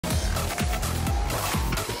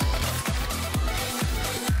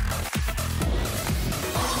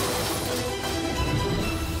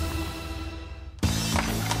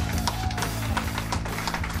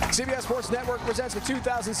CBS Sports Network presents the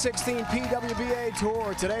 2016 PWBA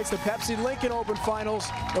Tour. Today it's the Pepsi Lincoln Open Finals.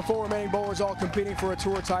 The 4 remaining bowlers all competing for a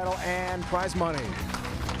tour title and prize money.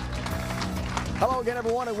 Hello again,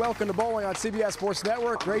 everyone, and welcome to Bowling on CBS Sports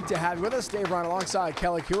Network. Great to have you with us. Dave Ryan alongside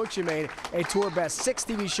Kelly Kulick. She made a tour best 6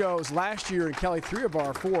 TV shows last year, and Kelly, 3 of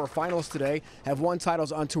our 4 finalists today have won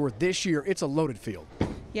titles on tour this year. It's a loaded field.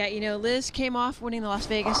 Yeah, you know, Liz came off winning the Las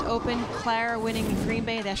Vegas Open, Clara winning in Green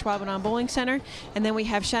Bay at the Ashwaubenon Bowling Center, and then we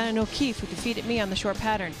have Shannon O'Keefe, who defeated me on the short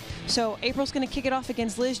pattern. So April's going to kick it off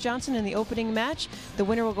against Liz Johnson in the opening match. The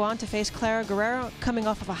winner will go on to face Clara Guerrero, coming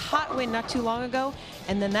off of a hot win not too long ago,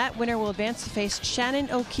 and then that winner will advance to face Shannon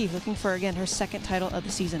O'Keefe, looking for, again, her 2nd title of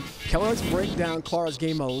the season. Kelly, let's break down Clara's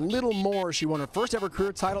game a little more. She won her first ever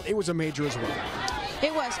career title. It was a major as well.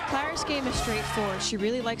 It was. Clara's game is straightforward. She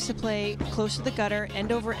really likes to play close to the gutter,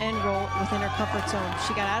 end-over-end roll within her comfort zone.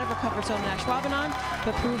 She got out of her comfort zone in Ashwaubenon,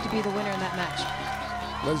 but proved to be the winner in that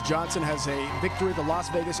match. Liz Johnson has a victory at the Las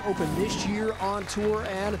Vegas Open this year on tour,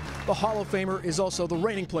 and the Hall of Famer is also the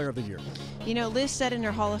reigning player of the year. You know, Liz said in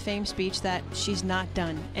her Hall of Fame speech that she's not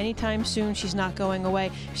done. Anytime soon, she's not going away.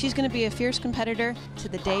 She's going to be a fierce competitor to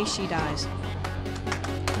the day she dies.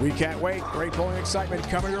 We can't wait. Great bowling excitement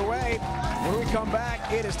coming your way. When we come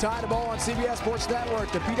back, it is time to bowl on CBS Sports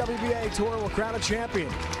Network. The PWBA Tour will crown a champion.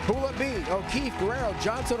 Who will it be? O'Keefe, Guerrero,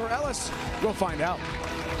 Johnson, or Ellis? We'll find out.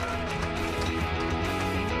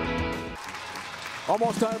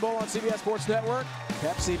 Almost time to bowl on CBS Sports Network.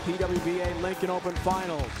 Pepsi PWBA Lincoln Open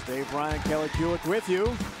Finals. Dave Ryan, Kelly Kulick with you.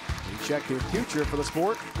 We check the future for the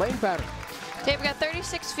sport. Lane pattern. Dave, we got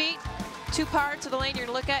 36 feet. 2 parts of the lane you're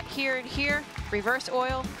going to look at here and here. Reverse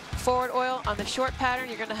oil, forward oil. On the short pattern,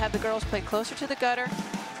 you're going to have the girls play closer to the gutter,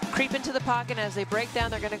 creep into the pocket. As they break down,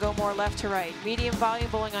 they're going to go more left to right. Medium volume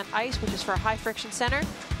bowling on ice, which is for a high friction center.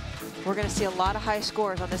 We're going to see a lot of high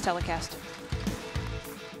scores on this telecast.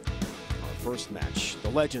 Our first match,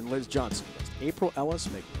 the legend Liz Johnson against April Ellis,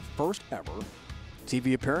 making her first ever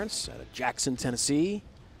TV appearance out of Jackson, Tennessee.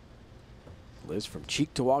 Liz from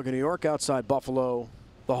Cheektowaga, New York, outside Buffalo,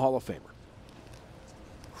 the Hall of Famer.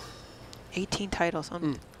 18 titles.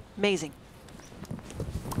 Amazing.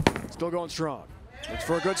 Still going strong. Looks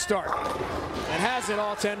for a good start. And has it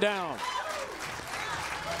all 10 down.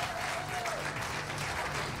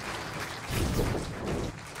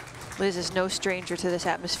 Liz is no stranger to this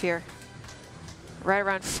atmosphere. Right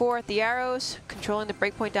around 4 at the arrows, controlling the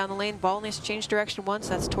break point down the lane. Ball needs to change direction once.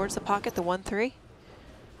 That's towards the pocket, the 1-3.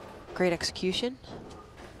 Great execution.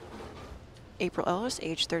 April Ellis,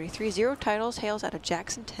 age 33, 0 titles, hails out of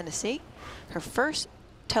Jackson, Tennessee. Her first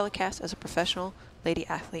telecast as a professional lady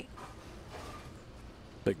athlete.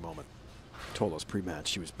 Big moment. Told us pre-match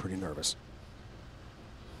she was pretty nervous.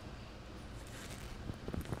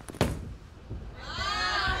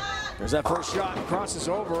 There's that first shot, crosses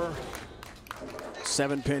over.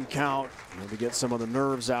 7-pin count. Maybe get some of the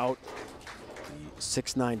nerves out.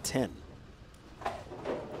 6-9-10.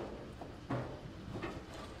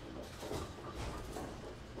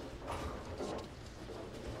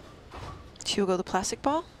 She will go the plastic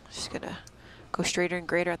ball. She's going to go straighter and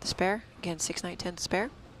greater at the spare. Again, 6-9-10 spare.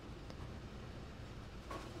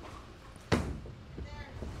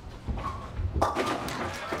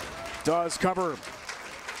 Does cover.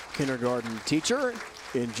 Kindergarten teacher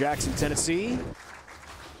in Jackson, Tennessee.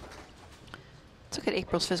 Let's look at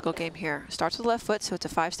April's physical game here. Starts with the left foot, so it's a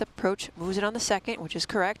 5-step approach. Moves it on the second, which is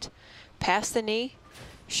correct. Past the knee,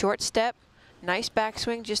 short step, nice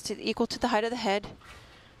backswing, just equal to the height of the head.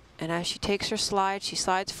 And as she takes her slide, she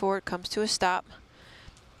slides forward, comes to a stop.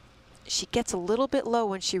 She gets a little bit low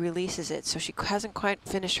when she releases it, so she hasn't quite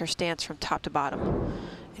finished her stance from top to bottom.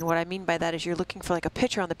 And what I mean by that is you're looking for like a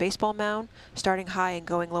pitcher on the baseball mound, starting high and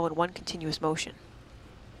going low in one continuous motion.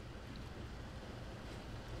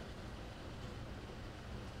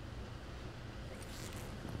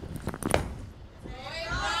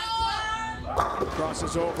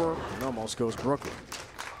 Crosses over and almost goes Brooklyn.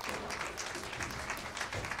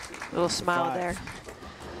 Little smile there.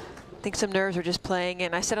 I think some nerves are just playing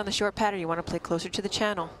in. I said on the short pattern, you want to play closer to the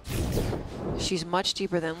channel. She's much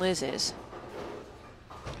deeper than Liz is.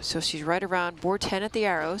 So she's right around board 10 at the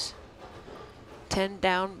arrows. 10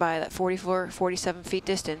 down by that 44, 47 feet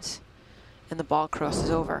distance. And the ball crosses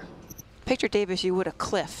over. Picture, Dave, as you would a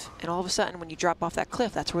cliff. And all of a sudden, when you drop off that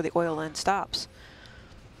cliff, that's where the oil end stops.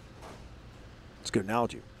 It's a good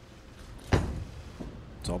analogy.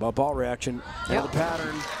 It's all about ball reaction. Yep. The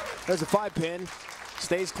pattern. There's a 5-pin.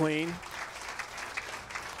 Stays clean.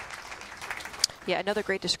 Yeah, another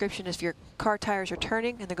great description is if your car tires are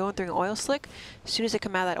turning and they're going through an oil slick, as soon as they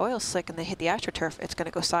come out of that oil slick and they hit the AstroTurf, it's going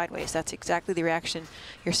to go sideways. That's exactly the reaction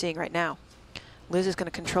you're seeing right now. Liz is going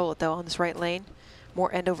to control it, though, on this right lane.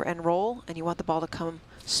 More end-over-end roll, and you want the ball to come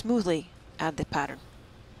smoothly out of the pattern.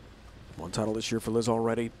 One title this year for Liz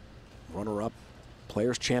already. Runner-up,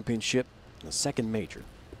 Players' Championship, the second major.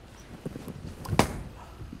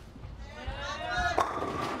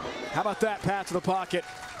 How about that pass to the pocket?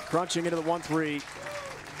 Crunching into the 1-3.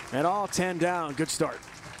 And all 10 down. Good start.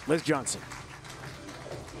 Liz Johnson.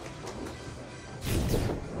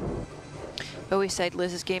 Always said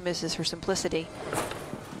Liz's game is her simplicity.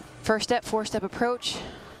 First step, four-step approach.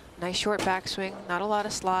 Nice short backswing, not a lot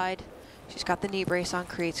of slide. She's got the knee brace on,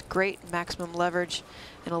 creates great maximum leverage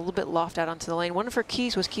and a little bit loft out onto the lane. One of her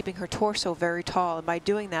keys was keeping her torso very tall, and by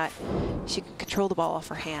doing that, she can control the ball off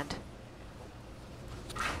her hand.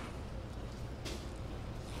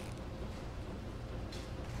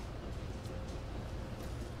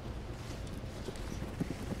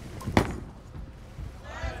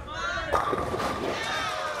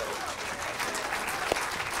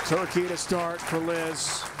 Her key to start for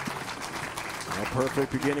Liz. A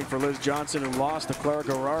perfect beginning for Liz Johnson, who lost to Clara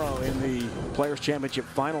Guerrero in the Players' Championship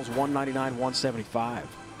Finals, 199-175.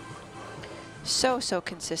 So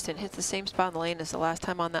consistent. Hits the same spot in the lane as the last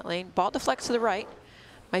time on that lane. Ball deflects to the right.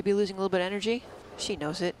 Might be losing a little bit of energy. She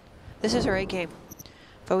knows it. This is her A game.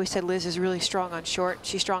 I've always said Liz is really strong on short.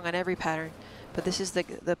 She's strong on every pattern, but this is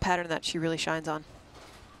the pattern that she really shines on.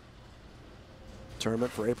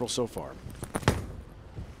 Tournament for April so far.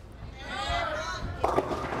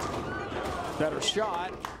 Better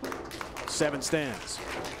shot. 7 stands.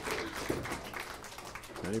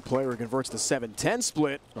 Any player who converts the 7-10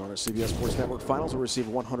 split on our CBS Sports Network Finals will receive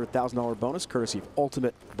a $100,000 bonus courtesy of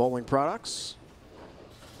Ultimate Bowling Products.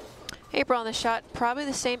 April on the shot, probably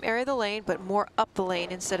the same area of the lane, but more up the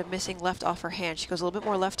lane instead of missing left off her hand. She goes a little bit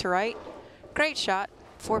more left to right. Great shot.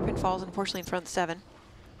 4-pin falls, unfortunately, in front of the 7.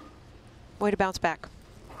 Way to bounce back.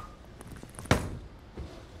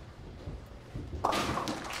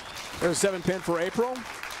 There's a 7-pin for April.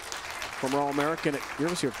 Former All-American at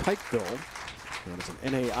University of Pikeville. And it's an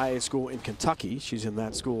NAIA school in Kentucky. She's in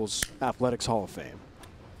that school's Athletics Hall of Fame.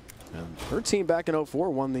 And her team back in '04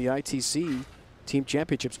 won the ITC team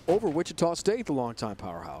championships over Wichita State, the longtime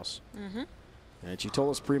powerhouse. And she told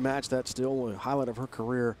us pre-match that's still a highlight of her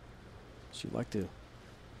career. She'd like to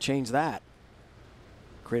change that.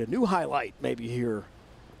 Create a new highlight maybe here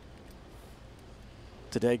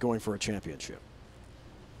today going for a championship.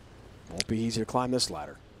 Won't be easy to climb this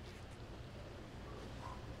ladder.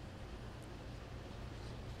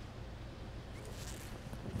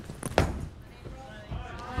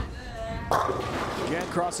 Again,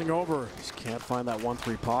 crossing over. Just can't find that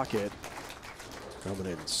 1-3 pocket. Coming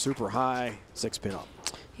in super high, 6-pin up.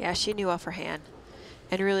 Yeah, she knew off her hand.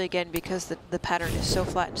 And really, again, because the pattern is so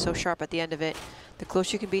flat and so sharp at the end of it, the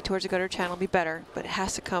closer you can be towards the gutter channel, be better, but it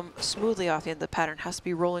has to come smoothly off the end of the pattern. It has to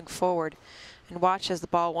be rolling forward. And watch as the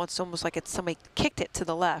ball wants, almost like it's somebody kicked it to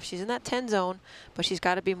the left. She's in that 10 zone, but she's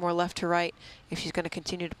got to be more left to right if she's going to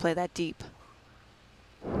continue to play that deep.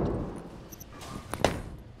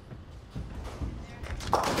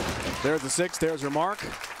 There's the 6, there's her mark.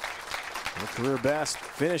 Her career best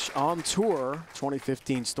finish on tour,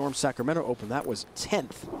 2015 Storm Sacramento Open. That was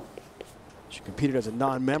 10th. She competed as a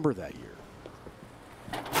non-member that year.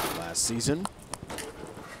 Last season.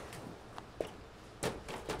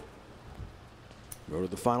 Go to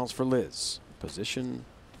the finals for Liz. Position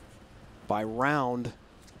by round.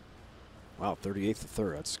 Wow, 38th to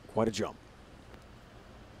 3rd. That's quite a jump.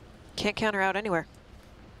 Can't count her out anywhere.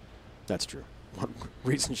 That's true. One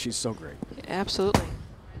reason she's so great. Absolutely.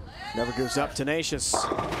 Never gives up. Tenacious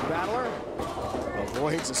battler.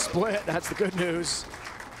 Avoids a split. That's the good news.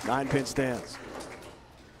 9-pin stands.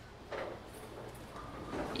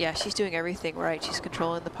 Yeah, she's doing everything right. She's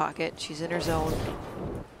controlling the pocket. She's in her zone.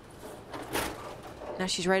 Now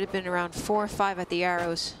she's right up in around 4 or 5 at the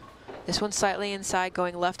arrows. This one's slightly inside,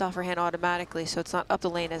 going left off her hand automatically, so it's not up the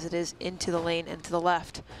lane as it is into the lane and to the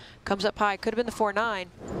left. Comes up high, could have been the 4-9.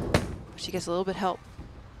 She gets a little bit help.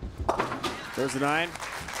 There's the 9.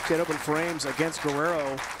 Get open frames against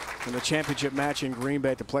Guerrero in the championship match in Green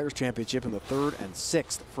Bay at the Players' Championship in the 3rd and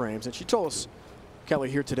 6th frames. And she told us, Kelly,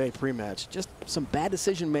 here today pre-match, just some bad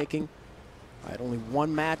decision making. I had only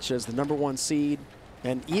one match as the #1 seed.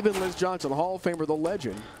 And even Liz Johnson, the Hall of Famer, the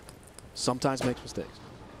legend, sometimes makes mistakes.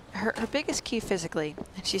 Her biggest key physically,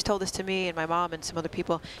 and she's told this to me and my mom and some other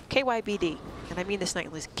people, KYBD, and I mean this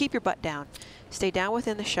nightly, is keep your butt down. Stay down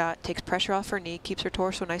within the shot, takes pressure off her knee, keeps her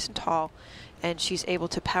torso nice and tall, and she's able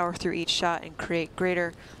to power through each shot and create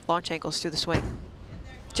greater launch angles through the swing.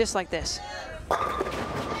 Just like this.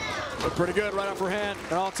 Look pretty good right off her hand,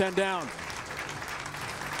 and all 10 down.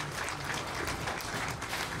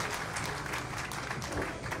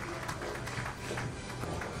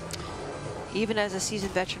 even as a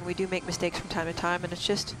seasoned veteran, we do make mistakes from time to time, and it's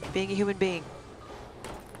just being a human being.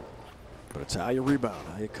 But it's how you rebound,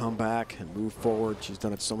 how you come back and move forward. She's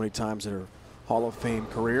done it so many times in her Hall of Fame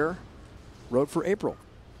career. Rode for April.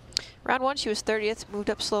 Round 1, she was 30th, moved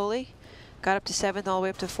up slowly, got up to 7th, all the way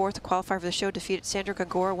up to 4th to qualify for the show, defeated Sandra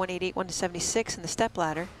Gongora 188-176 in the step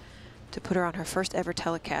ladder to put her on her first ever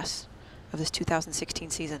telecast of this 2016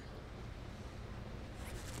 season.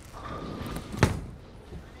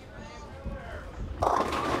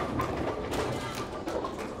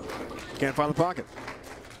 Can't find the pocket.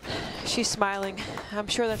 She's smiling. I'm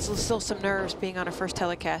sure that's still some nerves being on her first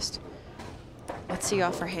telecast. Let's see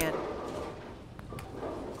off her hand.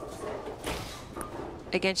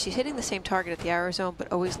 Again, she's hitting the same target at the arrow zone,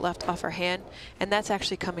 but always left off her hand, and that's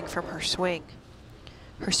actually coming from her swing.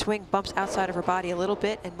 Her swing bumps outside of her body a little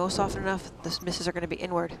bit, and most often enough, the misses are going to be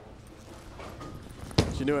inward.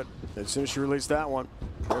 She knew it as soon as she released that one.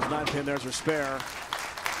 There's 9 pin, there's her spare.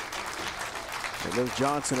 And Liz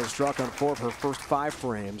Johnson has struck on 4 of her first 5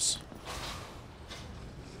 frames.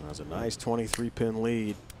 That was a nice 23-pin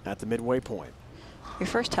lead at the midway point. Your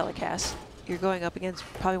first telecast, you're going up against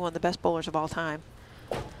probably one of the best bowlers of all time.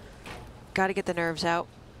 Got to get the nerves out.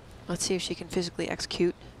 Let's see if she can physically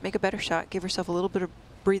execute, make a better shot, give herself a little bit of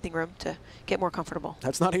breathing room to get more comfortable.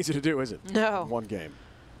 That's not easy to do, is it? No. One game.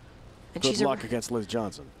 And Good luck against Liz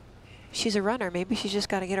Johnson. She's a runner. Maybe she's just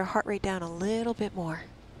got to get her heart rate down a little bit more.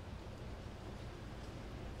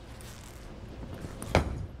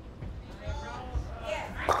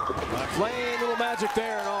 Plain little magic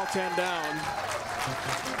there, and all 10 down.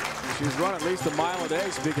 She's run at least a mile a day,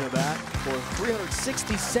 speaking of that, for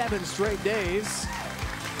 367 straight days.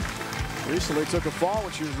 Recently took a fall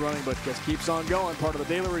when she was running, but just keeps on going, part of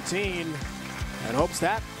the daily routine, and hopes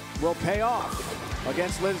that will pay off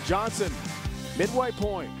against Liz Johnson. Midway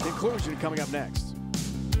point, conclusion coming up next.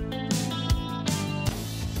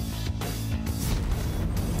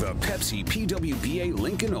 The Pepsi PWBA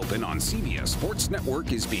Lincoln Open on CBS Sports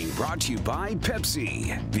Network is being brought to you by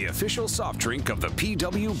Pepsi, the official soft drink of the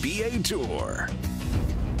PWBA Tour.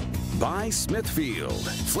 By Smithfield.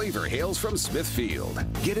 Flavor hails from Smithfield.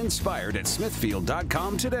 Get inspired at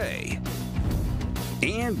smithfield.com today.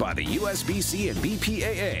 And by the USBC and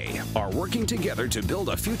BPAA are working together to build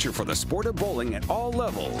a future for the sport of bowling at all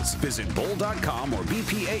levels. Visit bowl.com or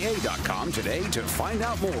BPAA.com today to find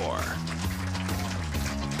out more.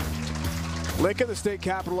 Lincoln, the state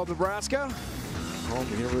capital of Nebraska, home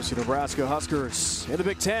to the University of Nebraska Huskers in the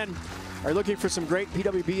Big Ten. Are you looking for some great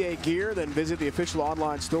PWBA gear? Then visit the official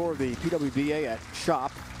online store of the PWBA at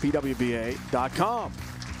shoppwba.com.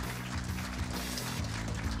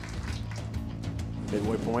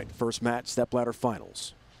 Midway point, first match, stepladder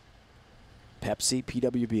finals. Pepsi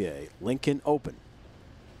PWBA Lincoln Open.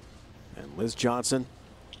 And Liz Johnson,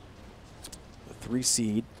 the 3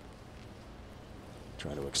 seed,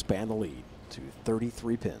 trying to expand the lead to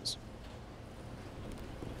 33 pins.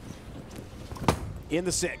 In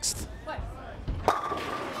the 6th.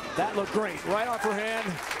 That looked great, right off her hand,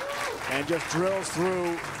 and just drills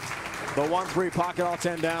through the 1-3 pocket, all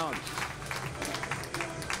 10 down.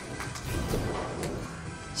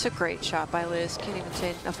 It's a great shot by Liz. Can't even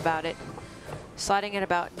say enough about it. Sliding at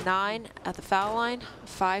about 9 at the foul line,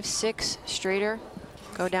 5-6 straighter.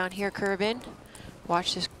 Go down here, curve in.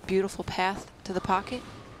 Watch this beautiful path to the pocket.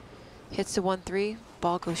 Hits the 1-3.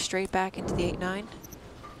 Ball goes straight back into the 8-9.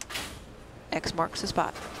 X marks the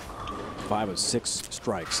spot. 5 of 6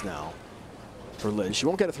 strikes now for Liz. She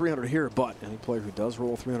won't get a 300 here, but any player who does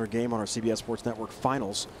roll a 300 game on our CBS Sports Network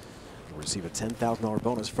finals will receive a $10,000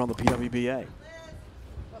 bonus from the PWBA.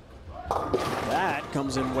 That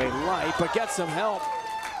comes in way light, but gets some help.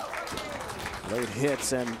 Late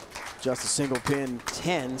hits and just a single pin,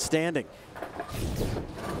 10 standing.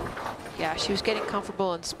 Yeah, she was getting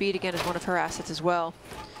comfortable, and speed again is one of her assets as well.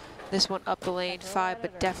 This one up the lane, 5,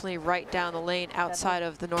 but definitely right down the lane outside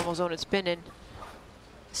of the normal zone it's been in.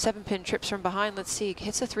 7-pin trips from behind. Let's see,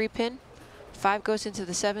 hits a 3-pin. 5 goes into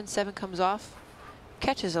the 7, 7 comes off.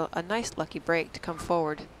 Catches a nice lucky break to come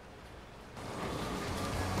forward.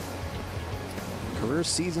 Career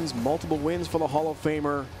seasons, multiple wins for the Hall of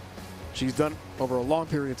Famer. She's done it over a long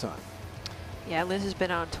period of time. Yeah, Liz has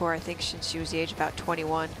been on tour, I think, since she was the age of about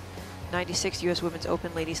 21. 96 U.S. Women's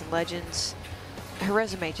Open Ladies and Legends. Her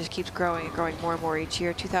resume just keeps growing and growing more and more each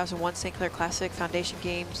year. 2001 St. Clair Classic Foundation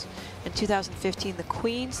Games. In 2015, the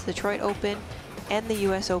Queens, the Detroit Open, and the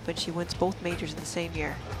U.S. Open. She wins both majors in the same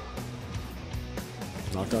year.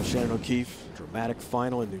 Knocked out Shannon O'Keefe. Dramatic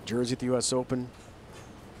final in New Jersey at the U.S. Open.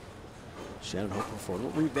 Shannon hoping for a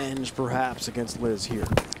little revenge, perhaps, against Liz here.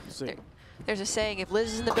 We'll see. There's a saying, if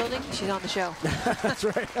Liz is in the building, she's on the show. That's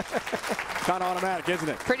right. Kind of automatic, isn't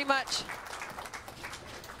it? Pretty much.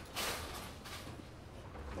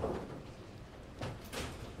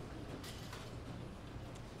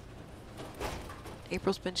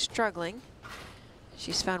 April's been struggling.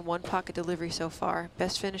 She's found one pocket delivery so far.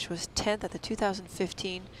 Best finish was 10th at the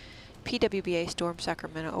 2015 PWBA Storm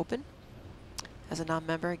Sacramento Open. As a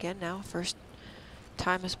non-member again now, first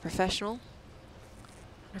time as a professional,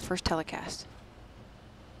 her first telecast.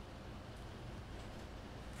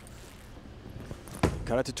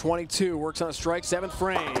 Cut it to 22, works on a strike, 7th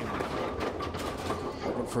frame.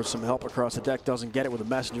 Looking for some help across the deck, doesn't get it with a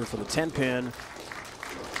messenger for the 10-pin.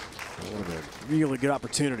 What a really good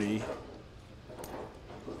opportunity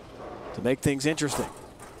to make things interesting.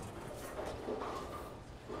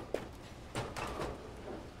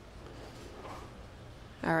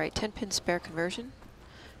 All right, 10-pin spare conversion.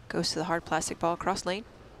 Goes to the hard plastic ball across lane.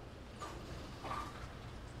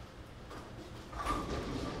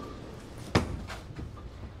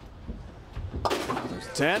 There's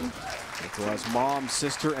 10. April has mom,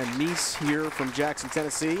 sister, and niece here from Jackson,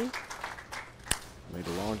 Tennessee. Made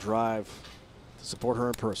a long drive to support her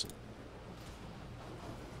in person.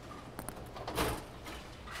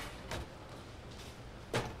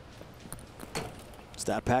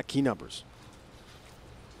 Stat pack, key numbers.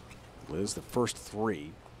 Liz, the first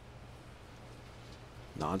 3.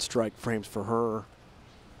 Non-strike frames for her.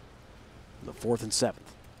 The 4th and 7th.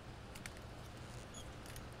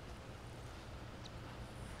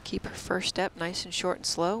 Keep her first step nice and short and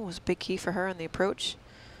slow was a big key for her on the approach.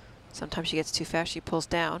 Sometimes she gets too fast, she pulls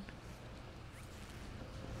down.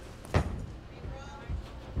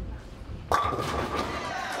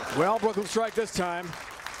 Well, Brooklyn strike this time.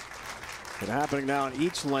 It's happening now in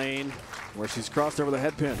each lane where she's crossed over the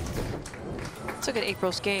head pin. Let's look at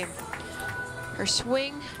April's game. Her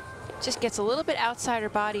swing just gets a little bit outside her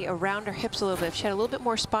body, around her hips a little bit. If she had a little bit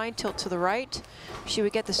more spine tilt to the right, she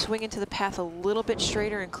would get the swing into the path a little bit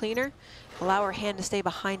straighter and cleaner, allow her hand to stay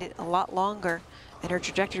behind it a lot longer, and her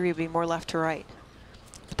trajectory would be more left to right.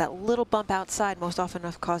 But that little bump outside most often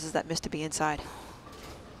enough causes that miss to be inside.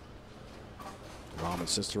 Mom and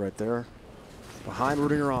sister right there, behind,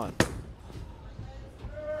 rooting her on.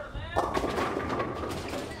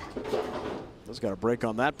 Liz got a break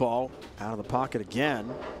on that ball, out of the pocket again.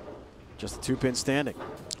 Just a 2-pin standing.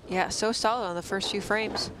 Yeah, so solid on the first few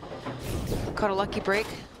frames. Caught a lucky break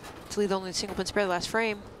to leave only a single pin spare the last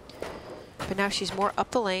frame. But now she's more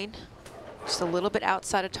up the lane, just a little bit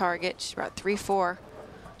outside of target. She's about 3-4,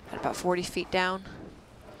 at about 40 feet down.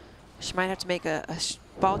 She might have to make a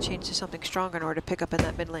ball change to something stronger in order to pick up in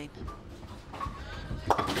that mid lane.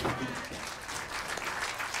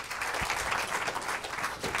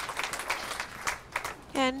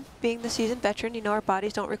 And being the seasoned veteran, you know our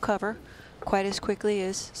bodies don't recover quite as quickly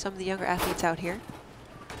as some of the younger athletes out here.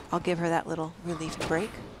 I'll give her that little relief and break.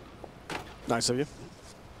 Nice of you.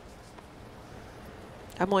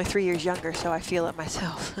 I'm only 3 years younger, so I feel it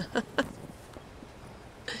myself.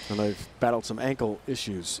 And they've battled some ankle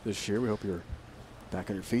issues this year. We hope you're back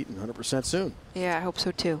on your feet and 100% soon. Yeah, I hope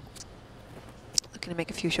so too. Looking to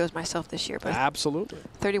make a few shows myself this year, but absolutely.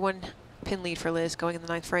 31 pin lead for Liz going in the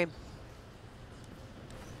 9th frame.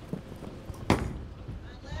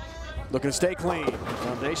 Looking to stay clean.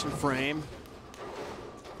 Foundation frame.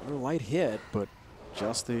 A little light hit, but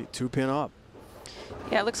just the 2-pin up.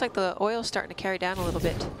 Yeah, it looks like the oil's starting to carry down a little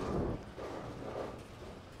bit.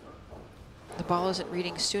 The ball isn't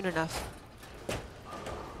reading soon enough.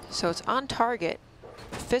 So it's on target.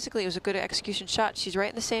 Physically, it was a good execution shot. She's right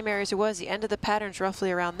in the same area as it was. The end of the pattern's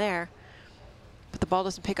roughly around there. But the ball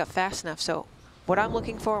doesn't pick up fast enough. So what I'm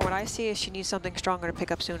looking for, what I see is she needs something stronger to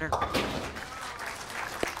pick up sooner.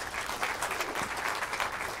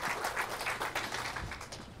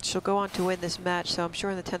 She'll go on to win this match, so I'm sure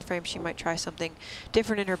in the 10th frame she might try something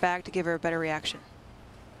different in her bag to give her a better reaction.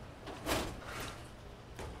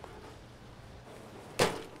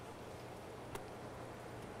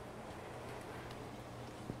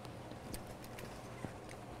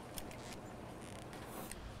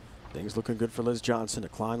 Things looking good for Liz Johnson to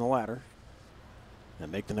climb the ladder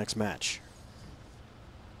and make the next match.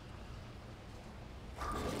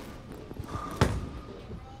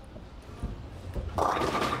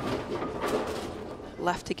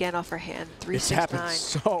 Left again off her hand, 3-6-9. It's happened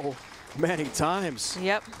so many times.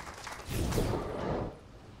 Yep. All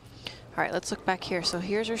right, let's look back here. So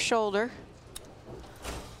here's her shoulder.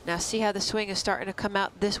 Now see how the swing is starting to come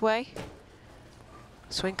out this way?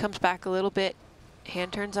 Swing comes back a little bit.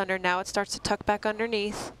 Hand turns under. Now it starts to tuck back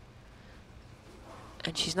underneath.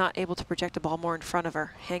 And she's not able to project the ball more in front of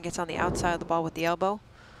her. Hand gets on the outside of the ball with the elbow.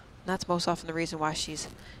 That's most often the reason why she's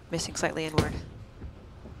missing slightly inward.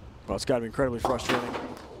 Well, it's got to be incredibly frustrating.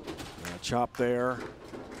 Chop there.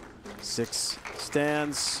 6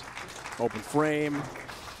 stands. Open frame.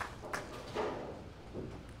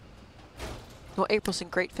 Well, April's in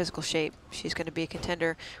great physical shape. She's going to be a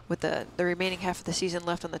contender with the remaining half of the season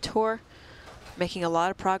left on the tour. Making a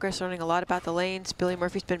lot of progress, learning a lot about the lanes. Billy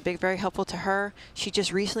Murphy's been very helpful to her. She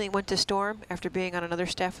just recently went to Storm after being on another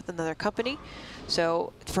staff with another company.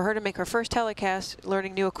 So for her to make her first telecast,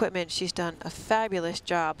 learning new equipment, she's done a fabulous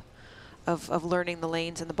job of learning the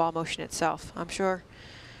lanes and the ball motion itself. I'm sure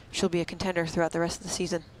she'll be a contender throughout the rest of the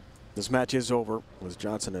season. This match is over. Liz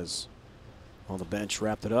Johnson is on the bench,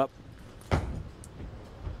 wrapped it up.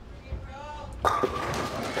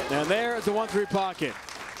 And there's the 1-3 pocket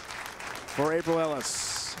for April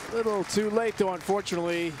Ellis. A little too late, though,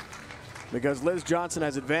 unfortunately, because Liz Johnson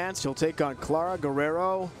has advanced. She'll take on Clara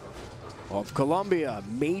Guerrero of Colombia,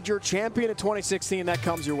 major champion in 2016. That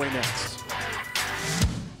comes your way next.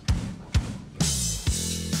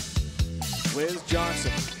 Liz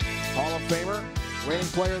Johnson, Hall of Famer, reigning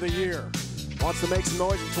player of the year. Wants to make some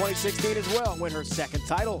noise in 2016 as well, win her 2nd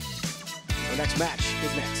title. Her next match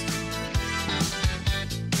is next.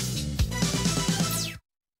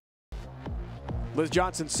 Liz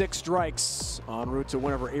Johnson, 6 strikes en route to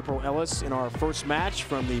win over April Ellis in our first match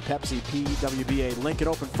from the Pepsi PWBA Lincoln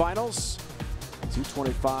Open Finals.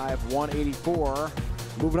 225-184.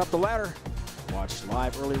 Moving up the ladder. Watch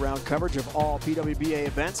live early round coverage of all PWBA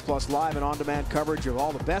events, plus live and on-demand coverage of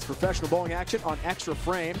all the best professional bowling action on Extra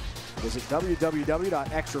Frame. Visit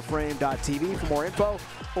www.extraframe.tv for more info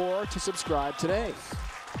or to subscribe today.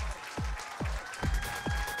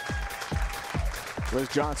 Liz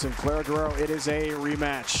Johnson, Clara Guerrero, it is a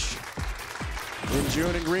rematch. In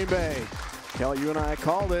June in Green Bay. Kelly, you and I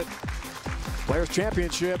called it. Players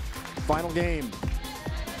Championship, final game.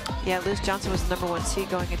 Yeah, Liz Johnson was the #1 seed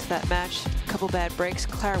going into that match. A couple bad breaks.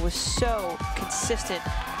 Clara was so consistent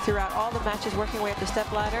throughout all the matches, working her way up the step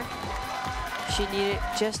ladder. She needed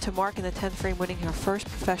just to mark in the 10th frame, winning her first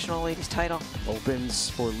professional ladies title. Opens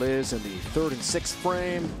for Liz in the 3rd and 6th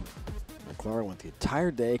frame. And Clara went the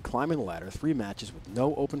entire day climbing the ladder, 3 matches with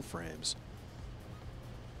no open frames.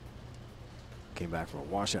 Came back from a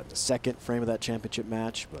washout in the 2nd frame of that championship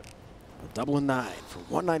match, but a double and 9 for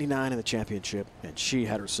 199 in the championship, and she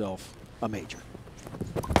had herself a major.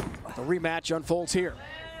 The rematch unfolds here.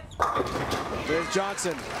 Liz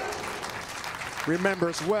Johnson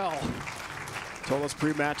remembers well. Told us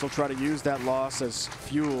pre-match will try to use that loss as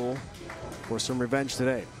fuel for some revenge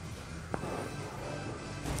today.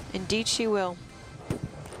 Indeed she will.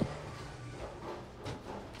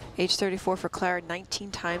 Age 34 for Clara,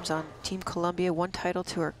 19 times on Team Columbia, 1 title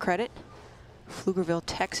to her credit. Pflugerville,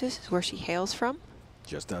 Texas is where she hails from.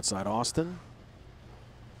 Just outside Austin.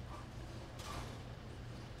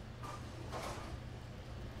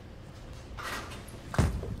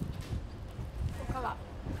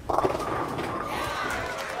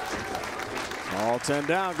 All 10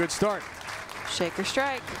 down, good start. Shake or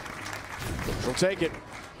strike. She'll take it.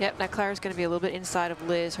 Yep, now Clara's going to be a little bit inside of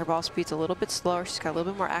Liz. Her ball speed's a little bit slower. She's got a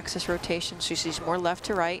little bit more axis rotation, so she's more left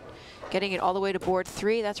to right. Getting it all the way to board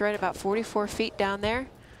 3. That's right about 44 feet down there.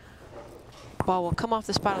 Ball will come off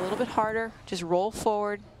the spot a little bit harder. Just roll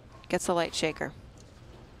forward. Gets the light shaker.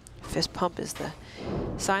 Fist pump is the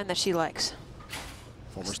sign that she likes.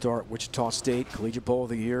 Former star at Wichita State, Collegiate Bowl of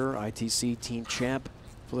the Year, ITC team champ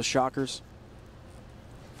for the Shockers.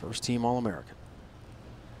 First team All-American.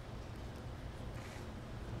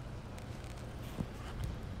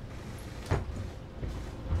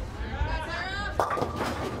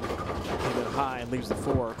 High and leaves the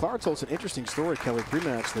 4. Clara told us an interesting story, Kelly,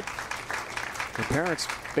 pre-match, that her parents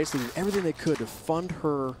basically did everything they could to fund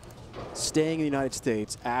her staying in the United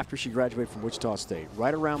States after she graduated from Wichita State.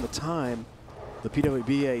 Right around the time the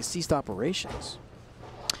PWBA ceased operations,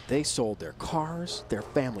 they sold their cars, their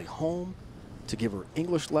family home, to give her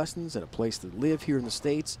English lessons and a place to live here in the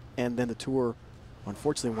States. And then the tour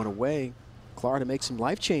unfortunately went away. Clara had to make some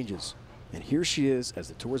life changes. And here she is as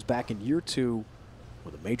the tour's back in year 2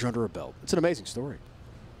 with a major under her belt. It's an amazing story.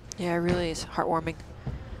 Yeah, it really is heartwarming.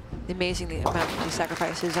 Amazing the amount of the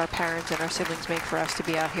sacrifices our parents and our siblings make for us to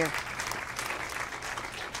be out here.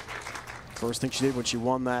 First thing she did when she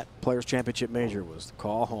won that Players Championship major was to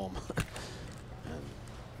call home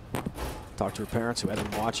and talk to her parents who had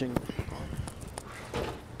been watching on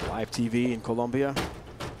live TV in Colombia.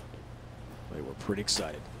 They were pretty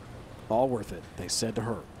excited. All worth it, they said to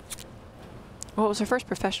her. Well, it was her first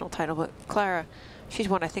professional title, but Clara, she's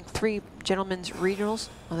won, I think, 3 gentlemen's regionals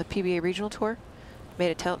on the PBA regional tour.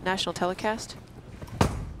 Made a national telecast.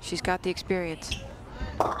 She's got the experience.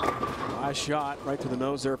 Nice shot right through the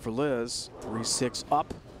nose there for Liz. 3-6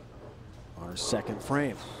 up on her second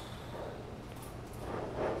frame.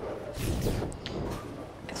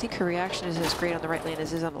 I think her reaction is as great on the right lane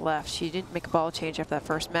as is on the left. She didn't make a ball change after that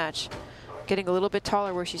first match. Getting a little bit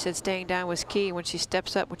taller where she said staying down was key. When she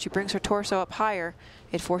steps up, when she brings her torso up higher,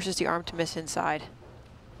 it forces the arm to miss inside.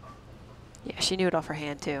 Yeah, she knew it off her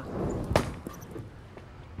hand too.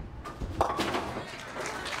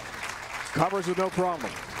 Covers with no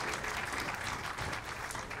problem.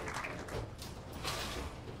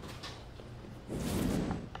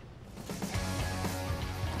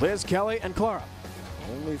 Liz, Kelly, and Clara.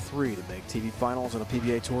 Only 3 to make TV finals on a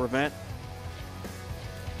PBA Tour event.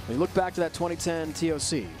 When you look back to that 2010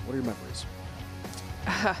 TOC, what are your memories?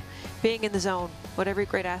 Being in the zone, what every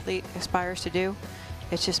great athlete aspires to do.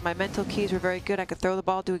 It's just my mental keys were very good. I could throw the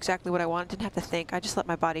ball, do exactly what I wanted, didn't have to think. I just let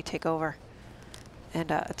my body take over. And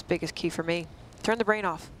that's the biggest key for me. Turn the brain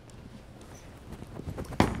off.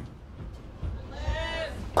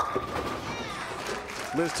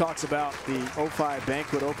 Liz talks about the 05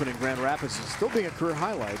 Banquet Open in Grand Rapids still being a career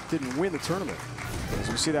highlight. Didn't win the tournament. As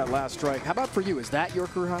we see that last strike. How about for you? Is that your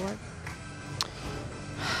career highlight?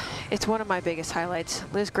 It's one of my biggest highlights.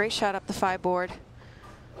 Liz, great shot up the 5 board.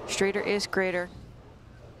 Straighter is greater.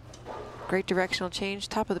 Great directional change,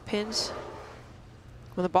 top of the pins.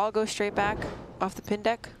 When the ball goes straight back off the pin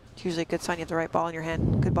deck, it's usually a good sign you have the right ball in your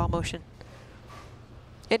hand. Good ball motion.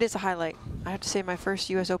 It is a highlight. I have to say my first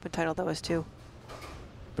US Open title, that was too.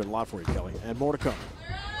 Been a lot for you, Kelly, and more to come.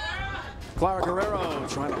 Clara Guerrero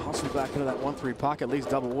trying to hustle back into that 1-3 pocket, leads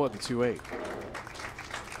double wood, the 2-8.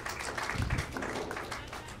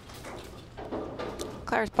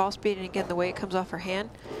 Clara's ball speed, and again, the way it comes off her hand,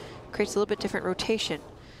 creates a little bit different rotation.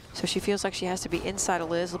 So she feels like she has to be inside of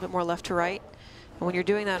Liz, a little bit more left to right. And when you're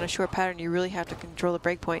doing that in a short pattern, you really have to control the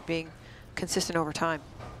break point being consistent over time.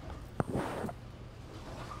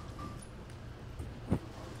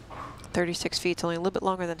 36 feet, it's only a little bit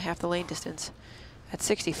longer than half the lane distance. At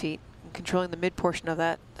 60 feet, and controlling the mid portion of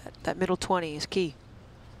that middle 20 is key.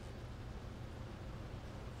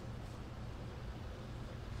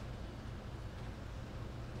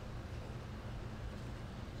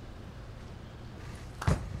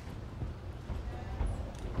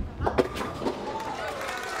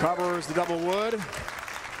 Covers the double wood.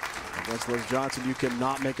 Against Liz Johnson, you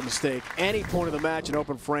cannot make a mistake. Any point of the match, an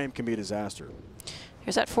open frame can be a disaster.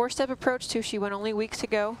 Here's that 4-step approach too. She went only weeks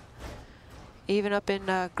ago, even up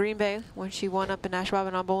in Green Bay when she won up in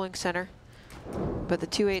Ashwaubenon Bowling Center. But the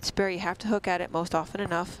 2-8 spare, you have to hook at it most often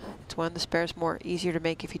enough. It's one of the spares more easier to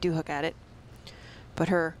make if you do hook at it. But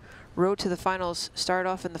her road to the finals started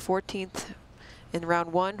off in the 14th in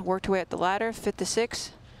round 1, worked her way up the ladder, 5th to 6th,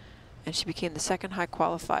 and she became the second high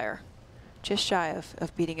qualifier, just shy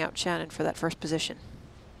of beating out Shannon for that first position.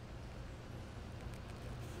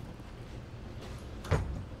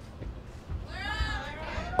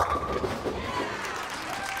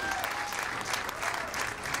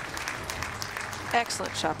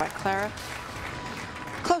 Excellent shot by Clara.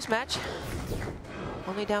 Close match.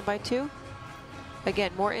 Only down by 2.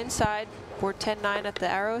 Again, more inside. Board 10-9 at the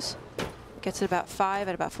arrows. Gets it about 5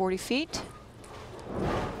 at about 40 feet.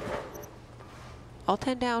 All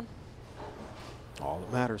 10 down. All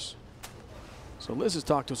that matters. So Liz has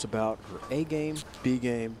talked to us about her A game, B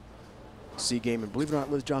game, C game, and believe it or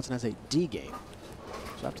not, Liz Johnson has a D game.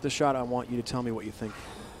 So after the shot, I want you to tell me what you think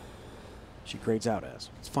she grades out as.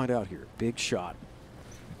 Let's find out here. Big shot.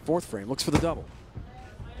 4th frame, looks for the double.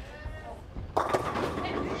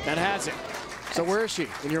 And has it. So where is she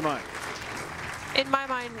in your mind? In my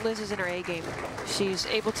mind, Liz is in her A game. She's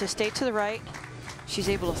able to stay to the right. She's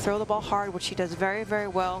able to throw the ball hard, which she does very, very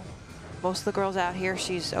well. Most of the girls out here,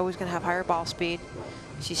 she's always going to have higher ball speed.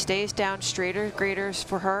 She stays down, straighter, graders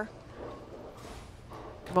for her.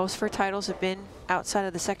 Most of her titles have been outside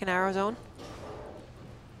of the second arrow zone.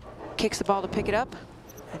 Kicks the ball to pick it up,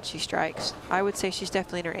 and she strikes. I would say she's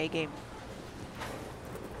definitely in her A game.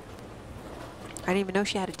 I didn't even know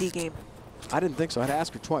she had a D game. I didn't think so. I had to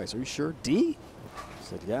ask her twice. Are you sure? D? I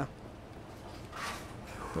said, yeah.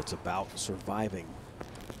 But it's about surviving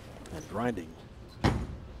and grinding. Even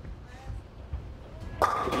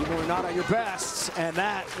when not at your best, and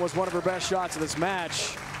that was one of her best shots of this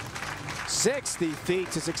match. 60 feet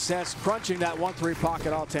to success, crunching that 1-3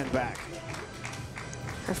 pocket, all 10 back.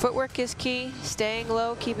 Her footwork is key, staying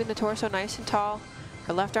low, keeping the torso nice and tall.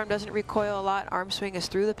 Her left arm doesn't recoil a lot. Arm swing is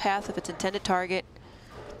through the path of its intended target.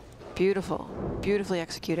 Beautiful, beautifully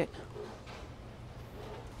executed.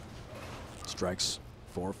 Strikes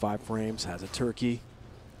 4 or 5 frames, has a turkey.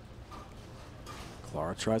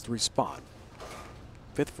 Clara tries to respond.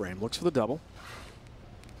 5th frame, looks for the double.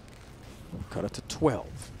 Cut it to 12.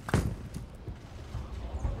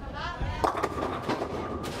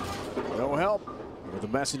 No help with the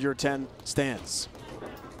messenger 10 stands.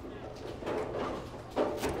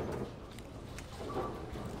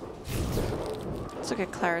 Let's look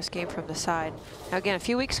at Clara's game from the side. Now again, a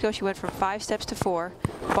few weeks ago she went from 5 steps to 4.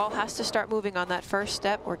 Ball has to start moving on that first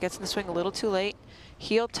step or it gets in the swing a little too late.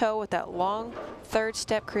 Heel toe with that long third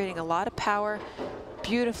step, creating a lot of power.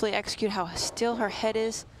 Beautifully execute how still her head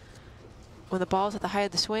is when the ball is at the height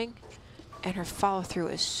of the swing, and her follow through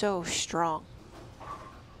is so strong.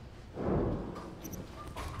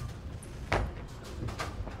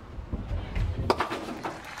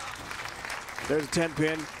 There's a 10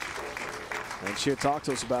 pin. And she had talked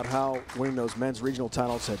to us about how winning those men's regional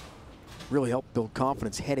titles had really helped build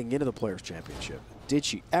confidence heading into the Players' Championship. Did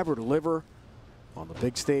she ever deliver on the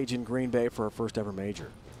big stage in Green Bay for her first ever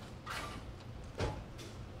major?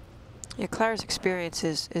 Yeah, Clara's experience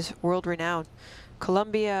is world-renowned.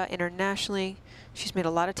 Columbia internationally, she's made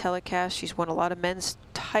a lot of telecasts. She's won a lot of men's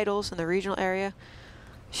titles in the regional area.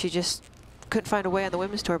 She just couldn't find a way on the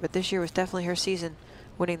women's tour, but this year was definitely her season,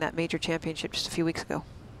 winning that major championship just a few weeks ago.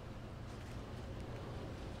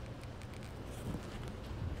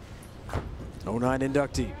 '09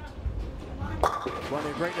 inductee. Plenty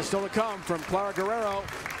of greatness still to come from Clara Guerrero.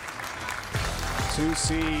 2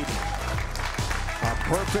 seed. A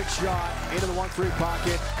perfect shot into the 1-3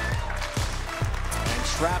 pocket. And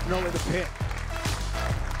shrapnel in the pit.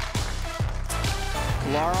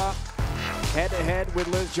 Clara head-to-head with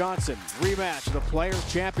Liz Johnson. Rematch of the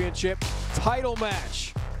Players' Championship title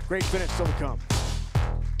match. Great finish still to come.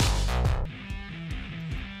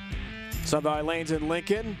 Sun Valley Lanes in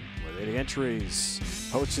Lincoln, where the entries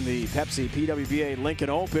hosting the Pepsi PWBA Lincoln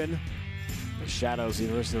Open. The Shadows, the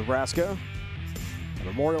University of Nebraska. The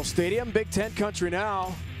Memorial Stadium, Big Ten country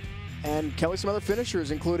now. And Kelly, some other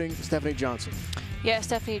finishers, including Stephanie Johnson. Yeah,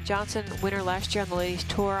 Stephanie Johnson, winner last year on the ladies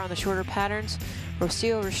tour on the shorter patterns.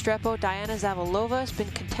 Rocio Restrepo, Diana Zavalova has been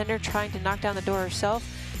contender trying to knock down the door herself.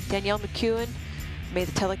 Danielle McEwen made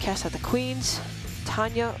the telecast at the Queens.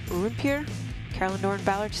 Tanya Rumpier, Carolyn Doran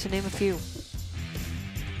Ballard, just to name a few.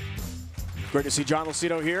 Great to see John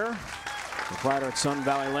Lucido here, proprietor at Sun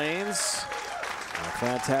Valley Lanes. A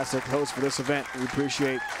fantastic host for this event. We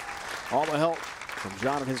appreciate all the help from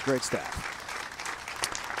John and his great staff.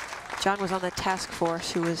 John was on the task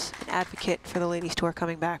force who was an advocate for the ladies tour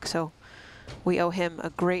coming back, so we owe him a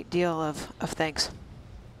great deal of thanks.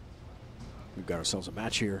 We've got ourselves a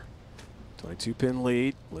match here. 22-pin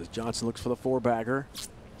lead. Liz Johnson looks for the 4-bagger.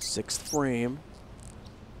 6th frame.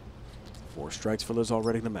 4 strikes for Liz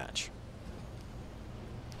already in the match.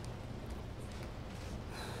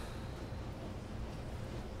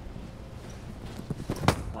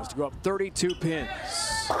 Wants to go up 32 pins.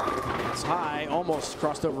 It's high, almost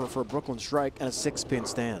crossed over for a Brooklyn strike, and a 6-pin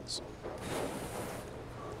stands.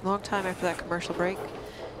 Long time after that commercial break.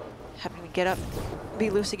 Having to get up, be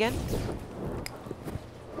loose again.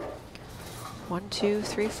 1, 2,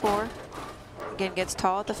 3, 4. Again, gets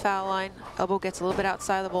tall at the foul line. Elbow gets a little bit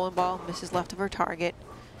outside of the bowling ball, misses left of her target.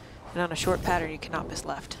 And on a short pattern, you cannot miss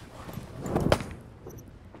left.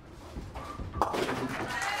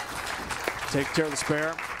 Takes care of the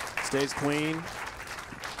spare, stays clean,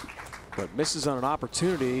 but misses on an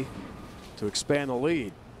opportunity to expand the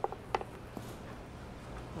lead.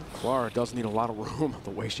 Clara doesn't need a lot of room the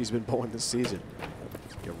way she's been bowling this season.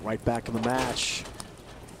 Get right back in the match.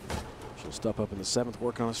 She'll step up in the 7th,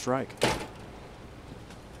 working on a strike.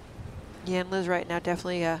 Yeah, and Liz right now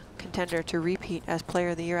definitely a contender to repeat as Player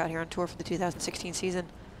of the Year out here on tour for the 2016 season.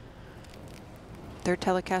 3rd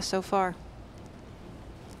telecast so far.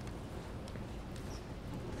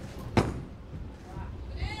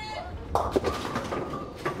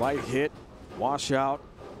 Light hit, washout,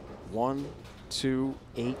 1, 2,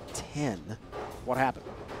 8, 10. What happened?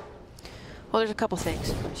 Well, there's a couple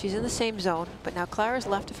things. She's in the same zone, but now Clara's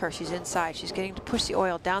left of her. She's inside. She's getting to push the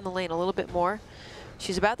oil down the lane a little bit more.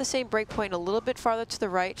 She's about the same break point, a little bit farther to the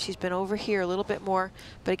right. She's been over here a little bit more.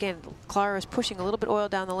 But again, Clara is pushing a little bit oil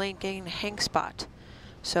down the lane, getting a hang spot.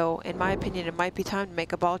 So in my opinion, it might be time to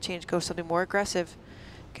make a ball change, go something more aggressive,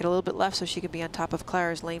 get a little bit left so she can be on top of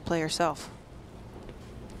Clara's lane play herself.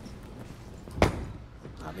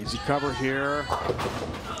 An easy cover here.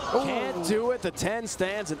 Can't do it. The 10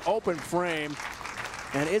 stands an open frame.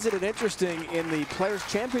 And isn't it interesting, in the Players'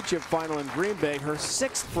 Championship final in Green Bay, her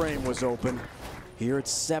 6th frame was open. Here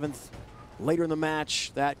it's 7th. Later in the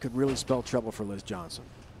match, that could really spell trouble for Liz Johnson.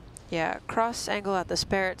 Yeah, cross angle at the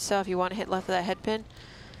spare itself. You want to hit left of that head pin.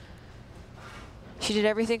 She did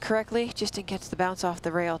everything correctly, just didn't get the bounce off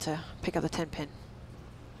the rail to pick up the 10 pin.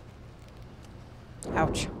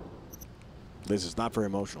 Ouch. Liz is not very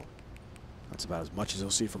emotional. That's about as much as you'll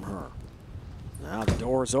see from her. Now the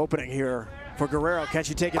door is opening here for Guerrero. Can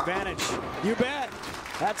she take advantage? You bet.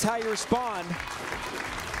 That's how you respond.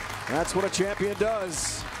 That's what a champion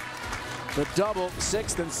does. The double,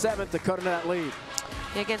 6th and 7th to cut into that lead.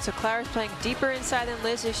 And again, so Clara's playing deeper inside than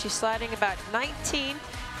Liz is. She's sliding about 19,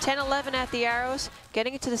 10, 11 at the arrows,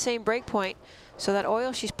 getting it to the same break point. So that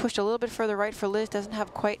oil, she's pushed a little bit further right for Liz, doesn't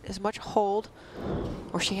have quite as much hold,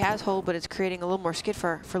 or she has hold, but it's creating a little more skid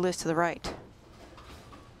for Liz to the right.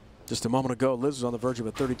 Just a moment ago, Liz was on the verge of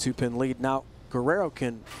a 32-pin lead. Now Guerrero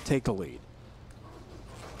can take the lead.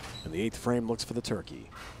 And the 8th frame looks for the turkey.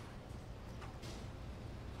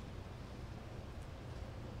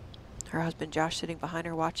 Her husband Josh sitting behind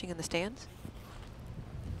her watching in the stands.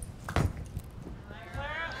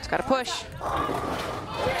 It's got to push.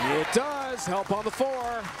 It does. Help on the 4.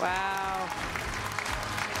 Wow.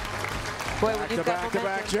 Boy, when you've got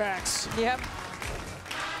back-to-back jacks. Yep.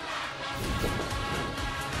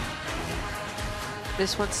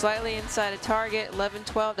 This one's slightly inside of target.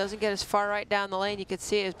 11-12 doesn't get as far right down the lane. You can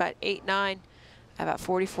see it's about 8-9, about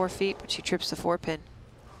 44 feet, but she trips the 4-pin.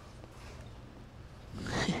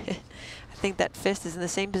 I think that fist is in the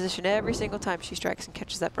same position every single time she strikes and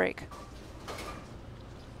catches that break.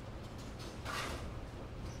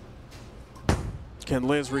 Can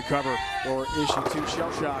Liz recover, or is she 2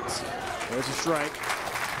 shell shocks? There's a strike.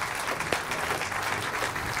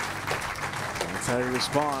 That's how you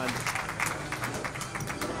respond.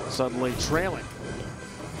 Suddenly trailing.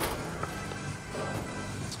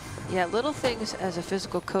 Yeah, little things as a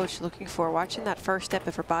physical coach looking for. Watching that first step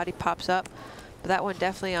if her body pops up. But that one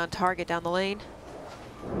definitely on target down the lane.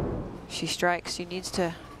 She strikes. She needs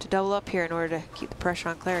to double up here in order to keep the pressure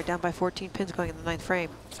on Clara. Down by 14 pins going in the 9th frame.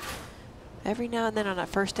 Every now and then on that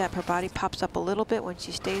first step, her body pops up a little bit. When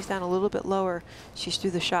she stays down a little bit lower, she's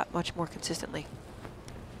through the shot much more consistently.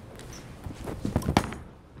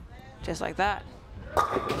 Just like that.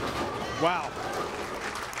 Wow.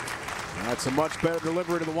 That's a much better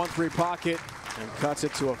delivery to the 1-3 pocket and cuts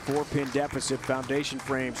it to a 4-pin deficit. Foundation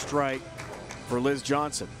frame strike for Liz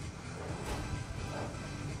Johnson.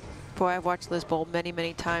 Boy, I've watched Liz bowl many,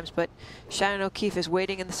 many times, but Shannon O'Keefe is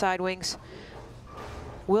waiting in the side wings.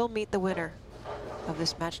 We'll meet the winner of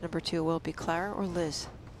this match number 2. Will it be Clara or Liz?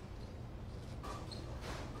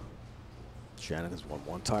 Shannon has won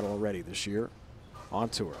 1 title already this year on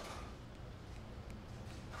tour.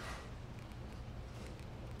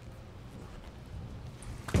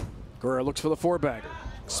 Guerrero looks for the 4-bagger.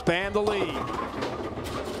 Expand the lead.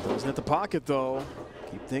 Doesn't hit the pocket though.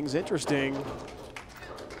 Keep things interesting.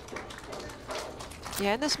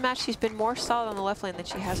 Yeah, in this match, she's been more solid on the left lane than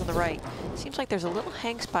she has on the right. Seems like there's a little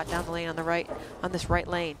hang spot down the lane on the right, on this right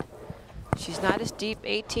lane. She's not as deep.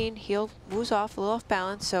 18, heel moves off, a little off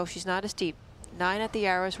balance, so she's not as deep. 9 at the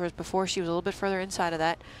arrows, whereas before she was a little bit further inside of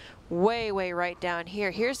that. Way, way right down here.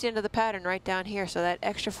 Here's the end of the pattern right down here, so that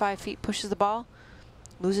extra 5 feet pushes the ball,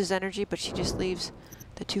 loses energy, but she just leaves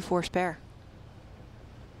the 2-4 spare.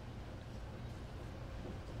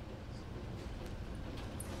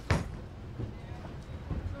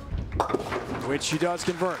 Which she does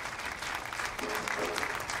convert.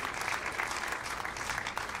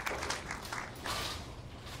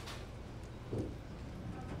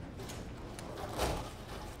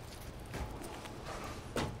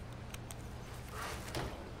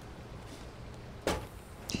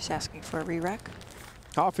 She's asking for a re-rack.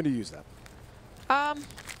 How often do you use that?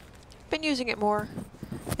 Been using it more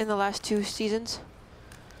in the last 2 seasons.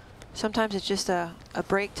 Sometimes it's just a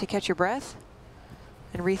break to catch your breath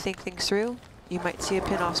and rethink things through. You might see a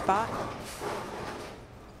pin off spot.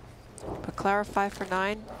 But Clara 5 for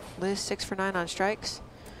 9, Liz 6 for 9 on strikes.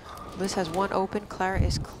 Liz has 1 open, Clara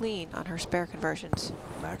is clean on her spare conversions.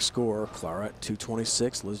 Max score, Clara at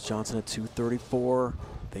 226, Liz Johnson at 234.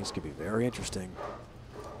 Things could be very interesting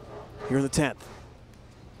here in the 10th.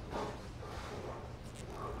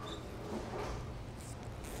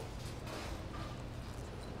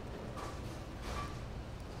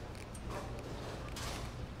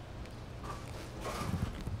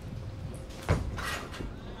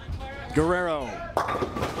 Guerrero,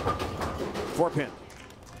 4-pin.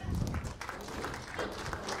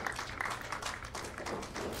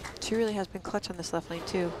 She really has been clutch on this left lane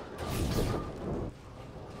too.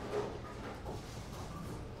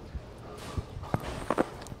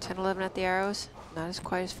 .10-11 at the arrows, not as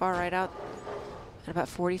quite as far right out at about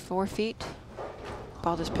 44 feet.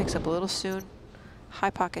 Ball just picks up a little soon. High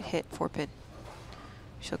pocket hit, 4-pin.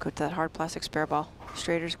 She'll go to that hard plastic spare ball.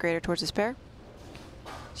 Straighter's greater towards the spare.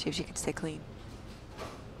 See if she can stay clean.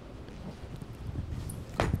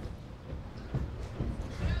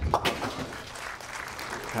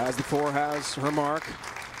 Has the 4, has her mark.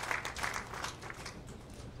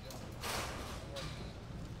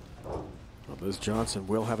 Well, Liz Johnson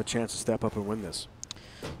will have a chance to step up and win this.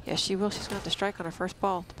 Yes, she will. She's going to have to strike on her first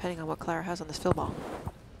ball, depending on what Clara has on this fill ball.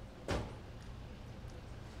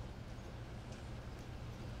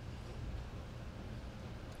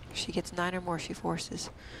 If she gets 9 or more, she forces.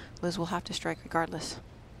 Liz will have to strike regardless.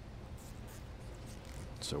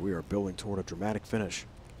 So we are building toward a dramatic finish.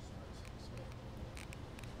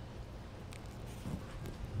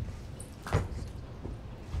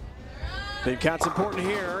 The count's important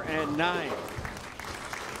here, and 9.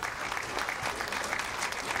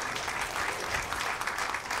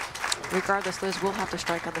 Regardless, Liz will have to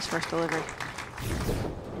strike on this first delivery.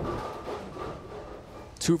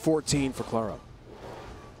 214 for Clara.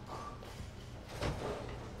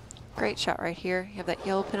 Great shot right here. You have that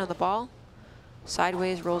yellow pin on the ball.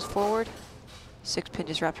 Sideways, rolls forward. 6 pin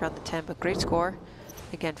just wrapped around the 10, but great score.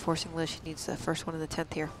 Again, forcing Liz. She needs the first one in the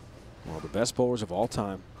 10th here. Well, the best bowlers of all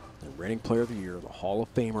time, the reigning player of the year, the Hall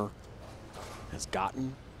of Famer, has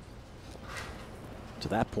gotten to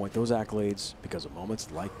that point, those accolades, because of moments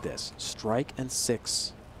like this. Strike and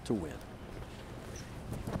 6 to win.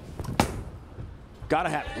 Gotta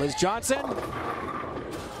have it. Liz Johnson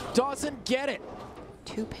doesn't get it.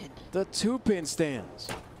 2 pin. The 2 pin stands.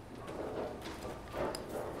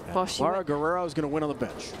 Well, Clara Guerrero is going to win on the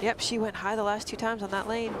bench. Yep, she went high the last 2 times on that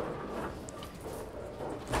lane.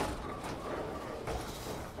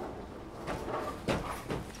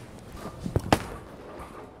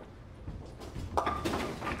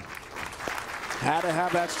 Had to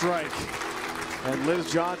have that strike. And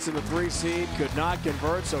Liz Johnson, the 3 seed, could not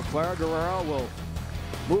convert, so Clara Guerrero will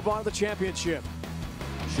move on to the championship.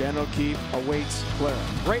 Shannon O'Keefe awaits Clara.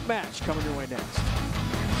 Great match coming your way next.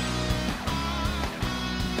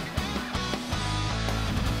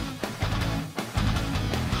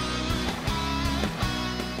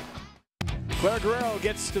 Clara Guerrero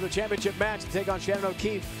gets to the championship match to take on Shannon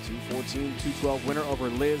O'Keefe. 214-212 winner over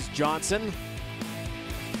Liz Johnson.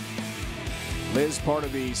 Liz, part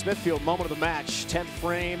of the Smithfield moment of the match. 10th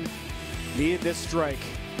frame, needed this strike.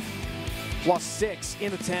 +6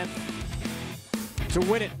 in the 10th to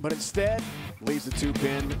win it, but instead leaves the 2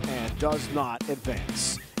 pin and does not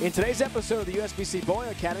advance. In today's episode of the USBC Bowling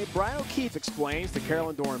Academy, Brian O'Keefe explains to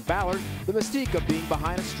Carolyn Doran Ballard the mystique of being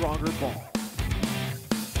behind a stronger ball.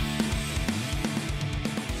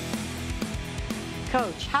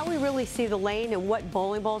 Coach, how we really see the lane and what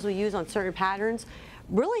bowling balls we use on certain patterns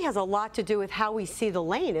really has a lot to do with how we see the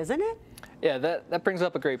lane, isn't it? Yeah, that brings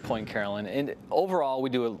up a great point, Carolyn. And overall, we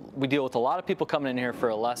deal with a lot of people coming in here for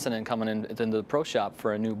a lesson and coming into the pro shop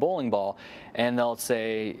for a new bowling ball, and they'll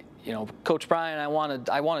say, you know, Coach Brian, I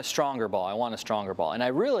want a stronger ball. I want a stronger ball. And I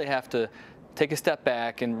really have to take a step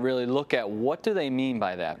back and really look at what do they mean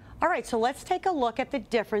by that. All right, so let's take a look at the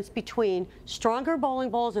difference between stronger bowling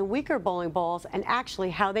balls and weaker bowling balls and actually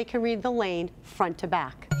how they can read the lane front to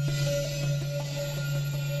back.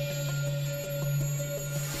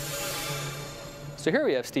 So here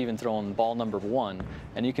we have Steven throwing ball number 1,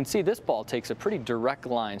 and you can see this ball takes a pretty direct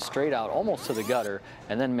line straight out almost to the gutter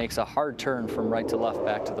and then makes a hard turn from right to left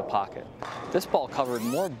back to the pocket. This ball covered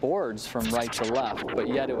more boards from right to left, but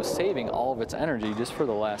yet it was saving all of its energy just for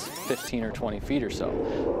the last 15 or 20 feet or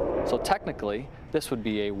so. So technically, this would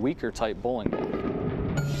be a weaker type bowling ball.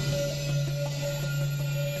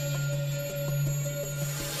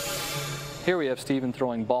 Here we have Steven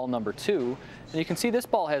throwing ball number 2, and you can see this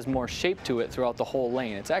ball has more shape to it throughout the whole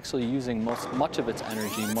lane. It's actually using much of its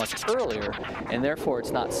energy much earlier, and therefore it's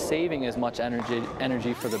not saving as much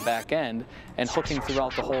energy for the back end and hooking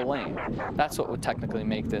throughout the whole lane. That's what would technically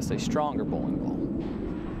make this a stronger bowling ball.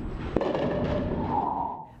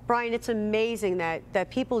 Brian, it's amazing that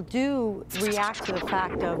people do react to the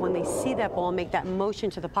fact of when they see that ball and make that motion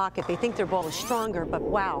to the pocket, they think their ball is stronger, but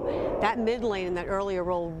wow, that mid lane and that earlier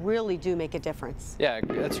roll really do make a difference. Yeah,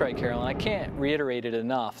 that's right, Carolyn. I can't reiterate it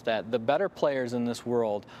enough that the better players in this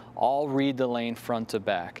world all read the lane front to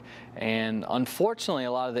back. And unfortunately,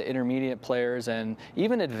 a lot of the intermediate players and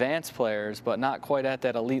even advanced players, but not quite at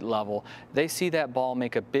that elite level, they see that ball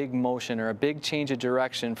make a big motion or a big change of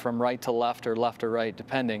direction from right to left or right,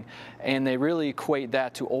 depending, and they really equate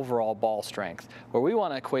that to overall ball strength. Where we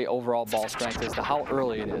want to equate overall ball strength is to how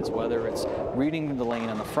early it is, whether it's reading the lane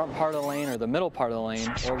on the front part of the lane or the middle part of the lane,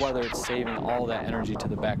 or whether it's saving all that energy to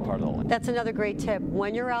the back part of the lane. That's another great tip.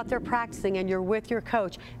 When you're out there practicing and you're with your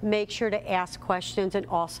coach, make sure to ask questions, and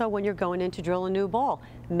also when you're going in to drill a new ball,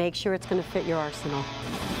 make sure it's going to fit your arsenal.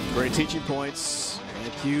 Great teaching points.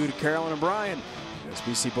 Thank you to Carolyn and Brian.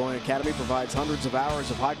 USBC Bowling Academy provides hundreds of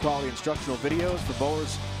hours of high-quality instructional videos for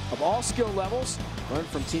bowlers of all skill levels. Learn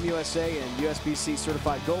from Team USA and USBC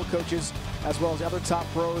certified goal coaches, as well as other top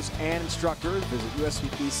pros and instructors. Visit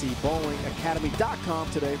USBCBowlingAcademy.com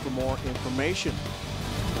today for more information.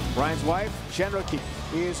 Brian's wife, Shannon O'Keefe,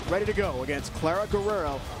 is ready to go against Clara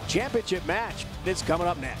Guerrero. Championship match is coming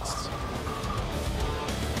up next.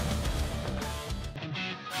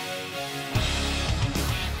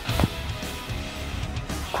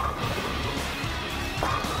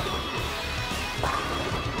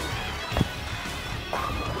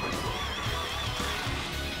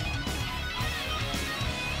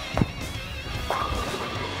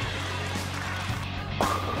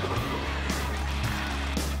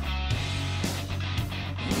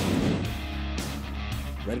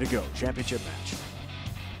 Ready to go, championship match.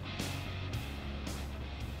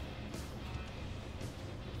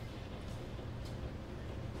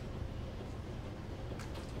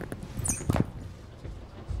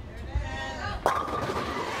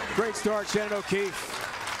 Great start, Shannon O'Keefe.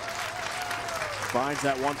 Finds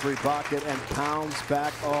that 1-3 pocket and pounds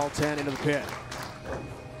back all 10 into the pit.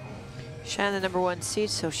 Shannon, the #1 seed,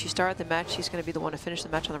 so she started the match. She's going to be the one to finish the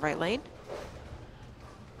match on the right lane.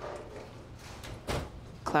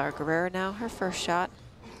 Clara Guerrero now, her first shot.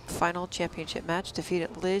 Final championship match,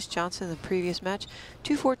 defeated Liz Johnson in the previous match,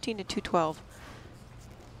 214 to 212,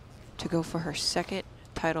 to go for her second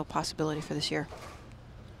title possibility for this year.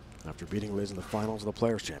 After beating Liz in the finals of the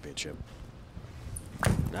Players' Championship.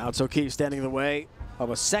 Now it's O'Keefe standing in the way of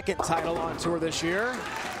a second title on tour this year.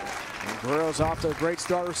 And Guerrero's off to a great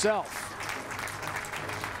start herself.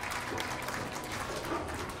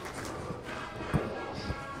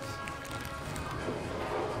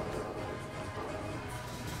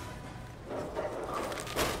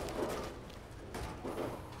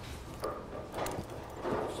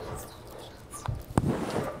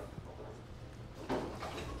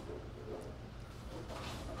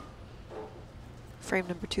 Frame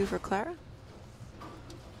 #2 for Clara.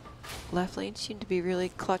 Left lane seemed to be really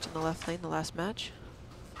clutch in the left lane the last match.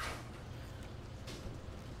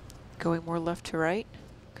 Going more left to right,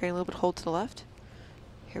 creating a little bit of hold to the left.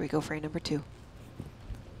 Here we go, frame #2.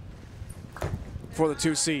 For the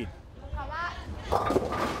 2 seed.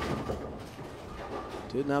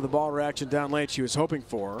 Didn't have the ball reaction down late she was hoping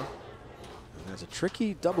for. And that's a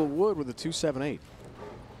tricky double wood with a 2-7-8.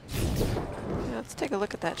 Yeah, let's take a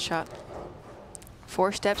look at that shot.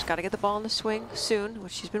 4 steps, got to get the ball in the swing soon,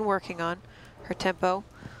 which she's been working on. Her tempo,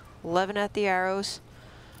 11 at the arrows.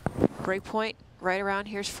 Break point right around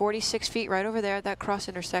here's 46 feet right over there at that cross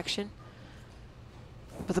intersection.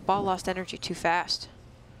 But the ball lost energy too fast.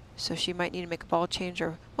 So she might need to make a ball change,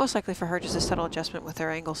 or most likely for her just a subtle adjustment with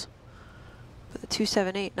her angles. But the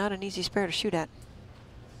 2-7-8, not an easy spare to shoot at.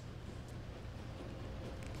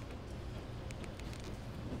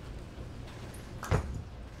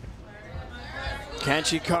 Can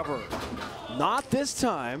she cover? Not this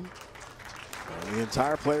time. The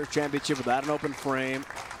entire Players' Championship without an open frame.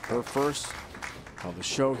 Her first of the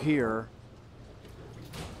show here.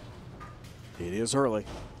 It is early.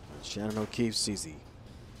 Shannon O'Keefe sees the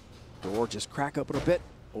door just crack open a bit.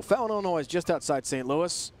 O'Fallon, Illinois is just outside St.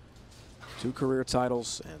 Louis. 2 career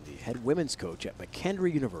titles and the head women's coach at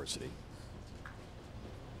McKendree University.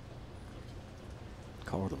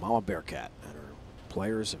 Call her the Mama Bearcat, and her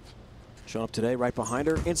players have shown up today right behind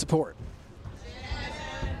her in support.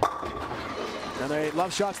 And they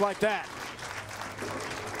love shots like that.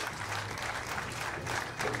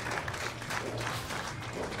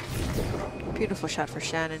 Beautiful shot for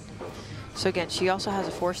Shannon. So again, she also has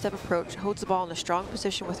a 4-step approach, holds the ball in a strong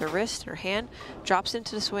position with her wrist and her hand, drops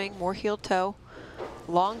into the swing, more heel toe.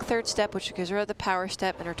 Long 3rd step, which gives her the power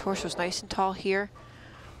step, and her torso is nice and tall here.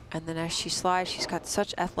 And then as she slides, she's got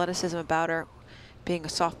such athleticism about her. Being a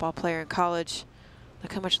softball player in college,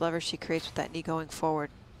 look how much leverage she creates with that knee going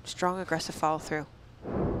forward. Strong, aggressive follow through.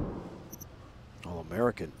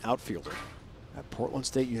 All-American outfielder at Portland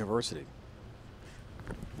State University.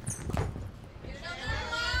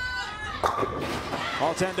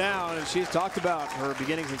 All 10 down, and she's talked about her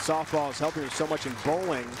beginnings in softball as helping her so much in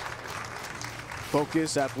bowling.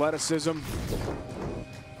 Focus, athleticism.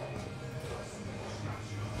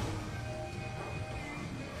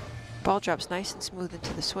 Ball drops nice and smooth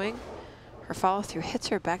into the swing. Her follow through hits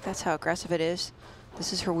her back. That's how aggressive it is.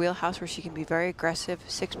 This is her wheelhouse where she can be very aggressive.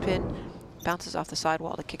 6-pin, bounces off the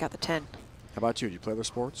sidewall to kick out the 10. How about you? Do you play other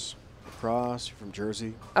sports? Lacrosse, you're from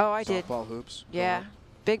Jersey? Oh, I did. Softball, hoops? Yeah,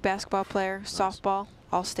 big basketball player, nice. Softball,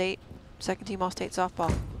 all-state, 2nd team all-state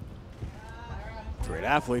softball. Great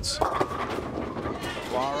athletes.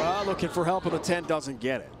 Clara looking for help, and the 10 doesn't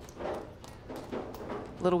get it.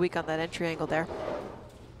 A little weak on that entry angle there.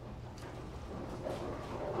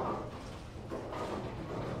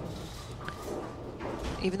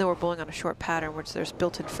 even though we're bowling on a short pattern, which there's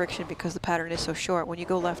built-in friction because the pattern is so short, when you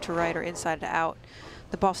go left to right or inside to out,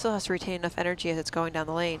 the ball still has to retain enough energy as it's going down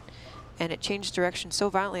the lane. And it changes direction so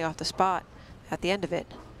violently off the spot at the end of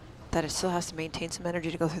it that it still has to maintain some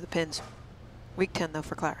energy to go through the pins. Week 10, though,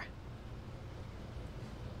 for Clara.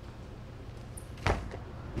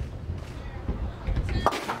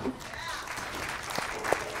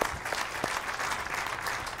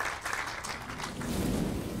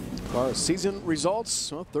 Clara's season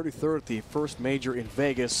results, well, 33rd at the first major in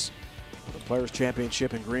Vegas, the Players'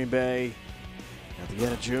 Championship in Green Bay at the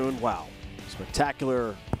end of June. Wow,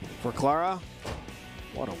 spectacular for Clara.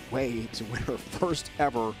 What a way to win her first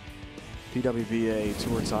ever PWBA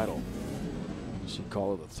Tour title. She'd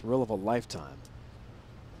call it the thrill of a lifetime.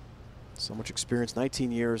 So much experience,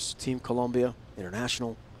 19 years, Team Columbia,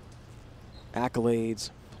 international,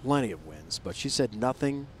 accolades, plenty of wins, but she said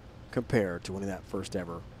nothing compared to winning that first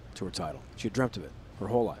ever Tour title. She had dreamt of it her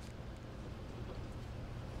whole life.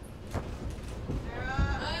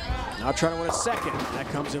 Now trying to win a second. That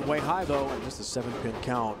comes in way high though, and just a 7-pin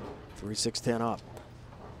count. 3-6-10 up.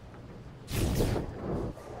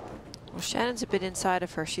 Well, Shannon's a bit inside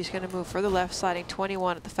of her. She's going to move further left, sliding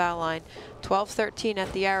 21 at the foul line, 12-13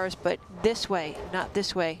 at the arrows, but this way, not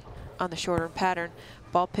this way on the shorter pattern.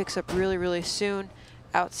 Ball picks up really, really soon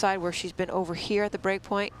outside where she's been over here at the break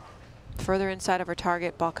point. Further inside of her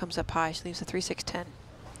target, ball comes up high. She leaves a 3-6-10.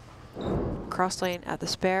 Cross lane at the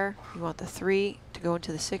spare. You want the 3 to go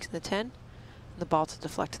into the 6 and the 10, and the ball to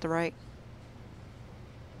deflect to the right.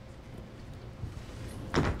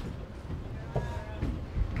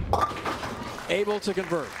 Able to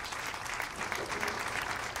convert.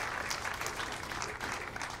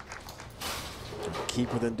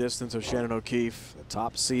 Keep within distance of Shannon O'Keefe, the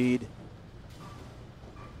top seed.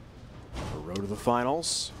 The road to the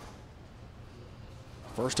finals.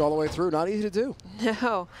 First all the way through, not easy to do.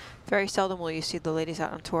 No, very seldom will you see the ladies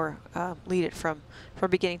out on tour lead it from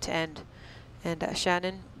beginning to end. And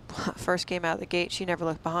Shannon, first game out of the gate, she never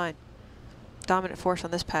looked behind. Dominant force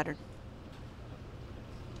on this pattern.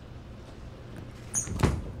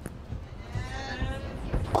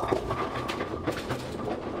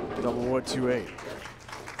 Double wood 2-8.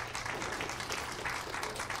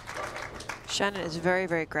 Shannon is very,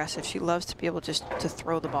 very aggressive. She loves to be able just to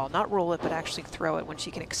throw the ball, not roll it, but actually throw it when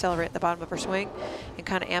she can accelerate at the bottom of her swing and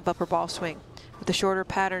kind of amp up her ball swing. With the shorter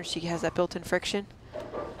pattern, she has that built-in friction.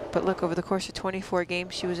 But look, over the course of 24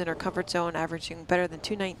 games, she was in her comfort zone, averaging better than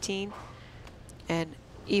 219, and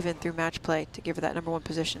even through match play to give her that #1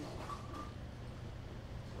 position.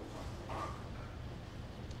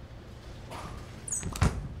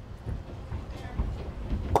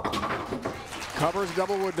 Covers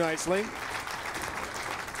double wood nicely.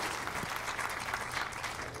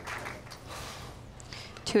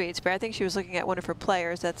 Spare. I think she was looking at one of her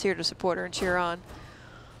players that's here to support her and cheer on.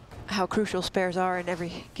 How crucial spares are in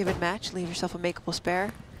every given match. Leave yourself a makeable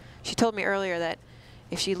spare. She told me earlier that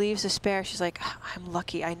if she leaves a spare, she's like, I'm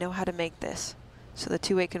lucky, I know how to make this. So the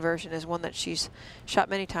 2-8 conversion is one that she's shot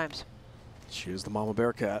many times. She is the Mama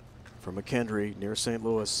Bearcat from McKendree near St.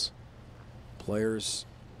 Louis. Players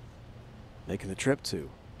making the trip to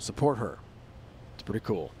support her. It's pretty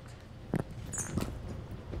cool.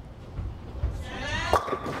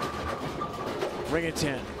 Ring at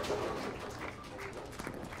 10.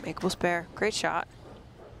 Makeable spare. Great shot.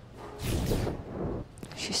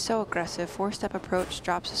 She's so aggressive. 4-step approach,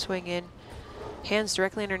 drops the swing in. Hands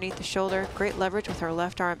directly underneath the shoulder. Great leverage with her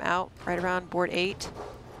left arm out, right around board 8.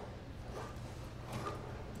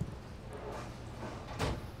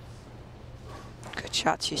 Good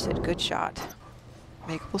shot, she said. Good shot.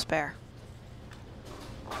 Makeable spare.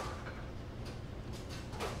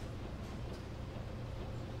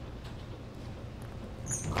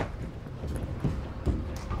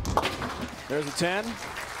 There's a 10.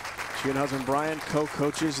 She and husband Brian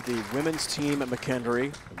co-coaches the women's team at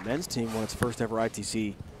McKendree. The men's team won its first ever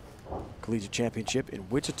ITC Collegiate Championship in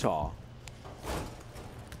Wichita.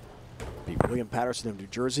 Beat William Patterson of New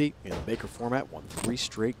Jersey in the Baker format, won 3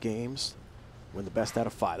 straight games, win the best out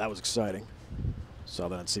of 5. That was exciting. Saw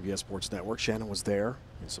that on CBS Sports Network. Shannon was there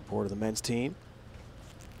in support of the men's team.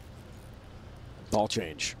 Ball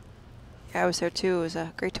change. Yeah, I was there too. It was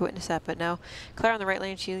great to witness that. But now, Claire on the right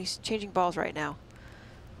lane, she's changing balls right now.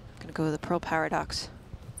 Gonna go with the Pearl Paradox.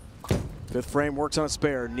 5th frame works on a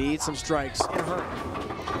spare. Needs some strikes in a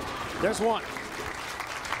hurry. There's one.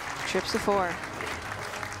 Trips the 4.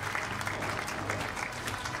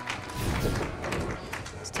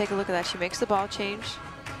 Let's take a look at that. She makes the ball change.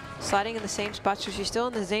 Sliding in the same spot, so she's still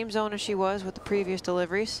in the same zone as she was with the previous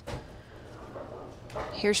deliveries.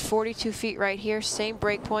 Here's 42 feet right here, same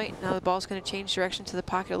break point. Now the ball's going to change direction to the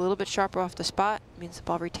pocket a little bit sharper off the spot. Means the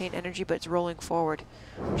ball retained energy, but it's rolling forward.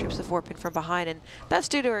 Trips the 4-pin from behind, and that's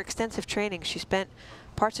due to her extensive training. She spent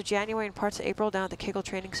parts of January and parts of April down at the Kegel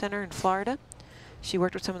Training Center in Florida. She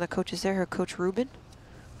worked with some of the coaches there, her coach Ruben,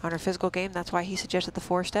 on her physical game. That's why he suggested the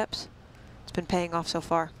 4 steps. It's been paying off so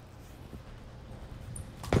far.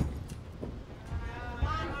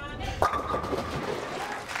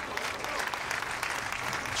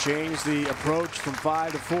 Change the approach from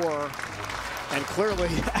 5 to 4. And clearly,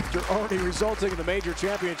 after already resulting in the major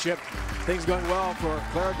championship, things going well for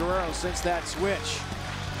Clara Guerrero since that switch.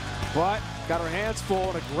 But got her hands full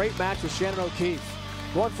in a great match with Shannon O'Keefe.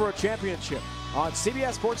 Going for a championship on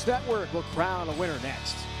CBS Sports Network. We'll crown a winner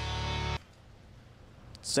next.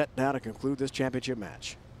 Set now to conclude this championship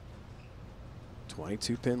match.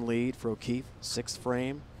 22-pin lead for O'Keefe, 6th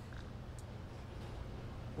frame.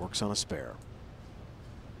 Works on a spare.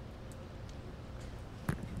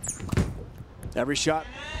 Every shot,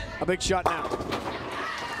 a big shot now.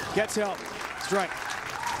 Gets help, strike.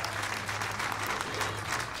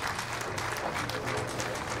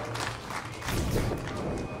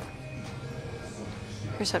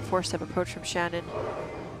 Here's that 4-step approach from Shannon.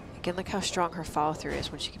 Again, look how strong her follow through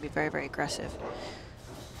is when she can be very, very aggressive.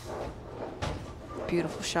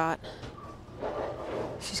 Beautiful shot.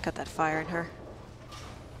 She's got that fire in her.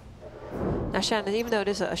 Now Shannon, even though it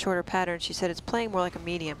is a shorter pattern, she said it's playing more like a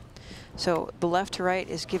medium. So the left to right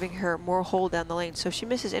is giving her more hold down the lane. So if she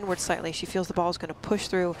misses inward slightly, she feels the ball is going to push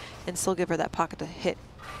through and still give her that pocket to hit.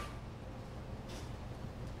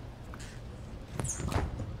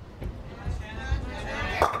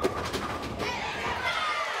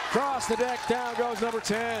 Cross the deck, down goes number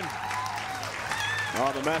 10.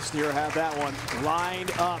 Oh, the Messenger had that one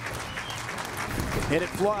lined up. Hit it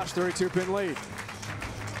flush, 32-pin lead.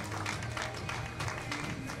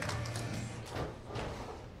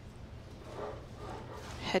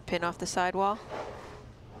 Head pin off the sidewall.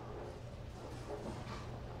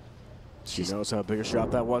 She knows how big a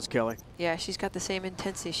shot that was, Kelly. Yeah, she's got the same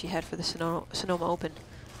intensity she had for the Sonoma Open.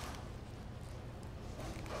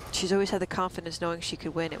 She's always had the confidence knowing she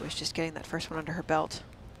could win. It was just getting that first one under her belt.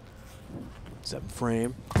 7th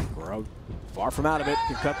frame. Guerrero far from out of it.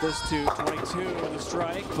 Can cut this to 22 with a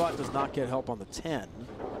strike, but does not get help on the 10.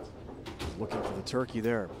 Looking for the turkey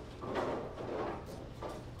there.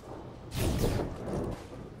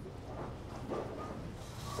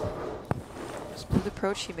 Smooth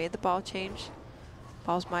approach, she made the ball change.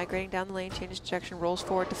 Ball's migrating down the lane, changes direction, rolls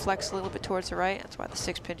forward, deflects a little bit towards the right. That's why the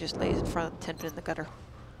 6-pin just lays in front of the 10-pin in the gutter.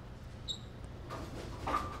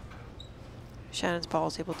 Shannon's ball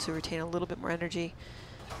is able to retain a little bit more energy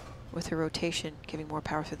with her rotation, giving more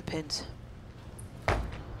power through the pins.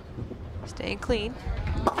 Staying clean.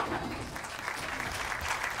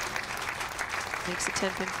 Makes the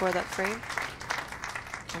 10-pin for that frame.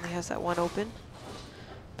 Only has that one open,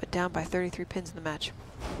 but down by 33 pins in the match.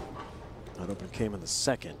 That open came in the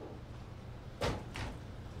 2nd.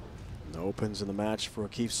 No opens in the match for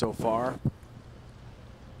O'Keefe so far.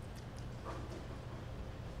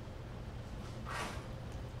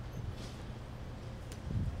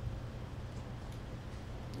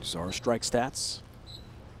 These are our strike stats.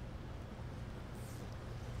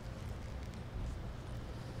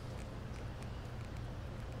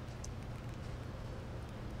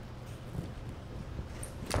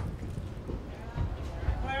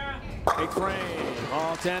 Big frame,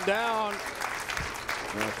 all 10 down.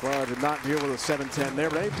 Now, Clara did not deal with a 7-10 there,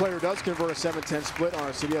 but any player who does convert a 7-10 split on our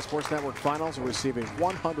CBS Sports Network finals will receive a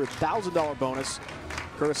 $100,000 bonus,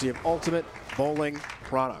 courtesy of Ultimate Bowling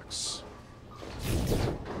Products.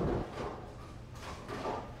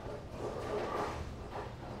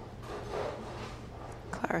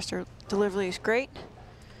 Clara's delivery is great.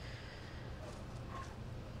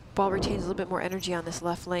 Ball retains a little bit more energy on this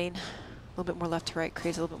left lane. A little bit more left to right,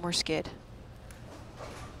 creates a little bit more skid.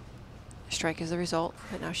 Strike is the result.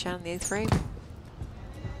 Right now, Shannon, the 8th frame.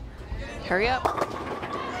 Hurry up.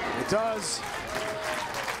 It does.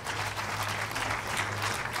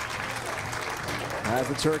 Has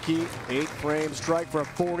the turkey, 8-frame strike for a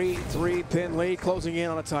 43-pin lead, closing in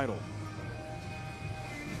on a title.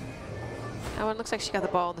 That one looks like she got the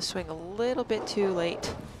ball in the swing a little bit too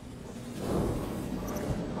late,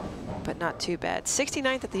 but not too bad.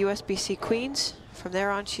 69th at the USBC Queens. From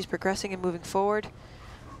there on, she's progressing and moving forward.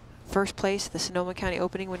 First place at the Sonoma County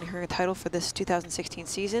Opening, winning her title for this 2016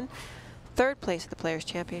 season. 3rd place at the Players'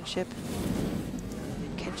 Championship.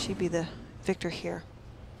 And can she be the victor here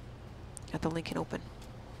at the Lincoln Open?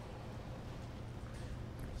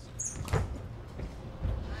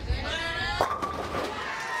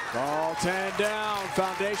 Ball 10 down.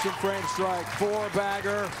 Foundation frame strike.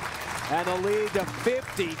 4-bagger. And the lead to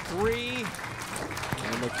 53.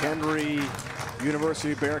 And McHenry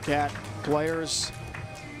University Bearcat players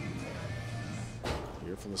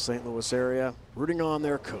here from the St. Louis area rooting on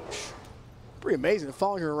their coach. Pretty amazing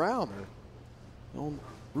following her around their own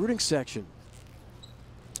rooting section.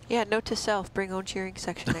 Yeah, note to self, bring own cheering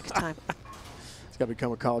section next time. He's got to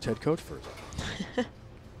become a college head coach first.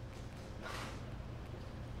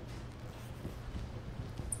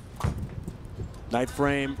 Night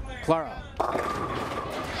frame, Clara.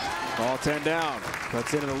 Ball 10 down,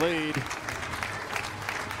 cuts into the lead.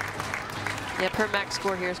 Yep, her max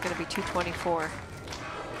score here is going to be 224.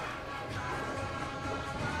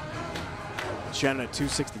 Shannon at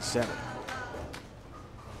 267.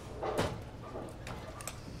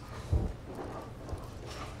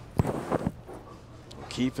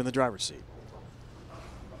 O'Keefe in the driver's seat.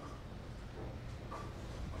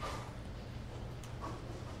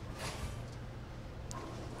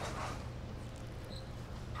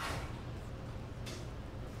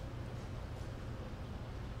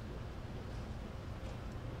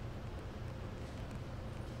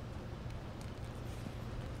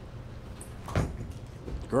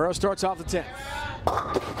 Guerrero starts off the 10th.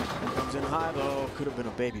 Comes in high though. Could have been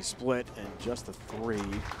a baby split and just a 3.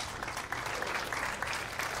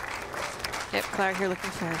 Yep, Clara here looking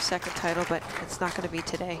for her second title, but it's not going to be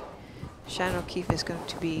today. Shannon O'Keefe is going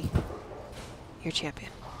to be your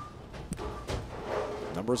champion.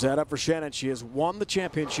 Numbers add up for Shannon. She has won the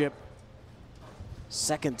championship.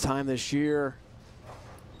 Second time this year.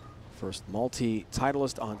 First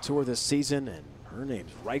multi-titleist on tour this season, and her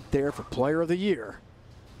name's right there for Player of the Year.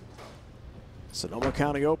 Sonoma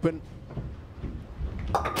County Open.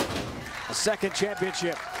 A second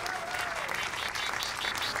championship.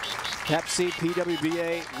 Pepsi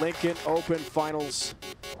PWBA Lincoln Open Finals.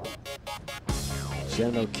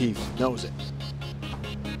 Shannon O'Keefe knows it.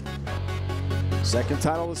 Second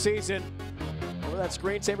title of the season. Remember that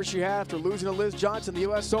screensaver she had after losing to Liz Johnson, the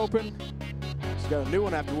US Open? She's got a new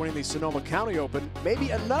one after winning the Sonoma County Open.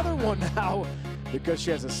 Maybe another one now because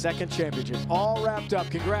she has a second championship. All wrapped up.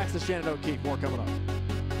 Congrats to Shannon O'Keefe. More coming up.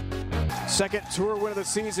 Second tour win of the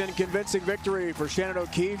season. Convincing victory for Shannon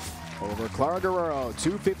O'Keefe over Clara Guerrero.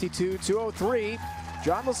 252-203.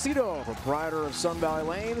 John Lucido, proprietor of Sun Valley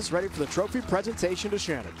Lanes, ready for the trophy presentation to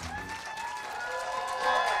Shannon.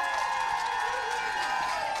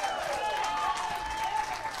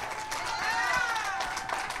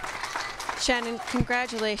 Shannon,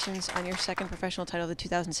 congratulations on your second professional title of the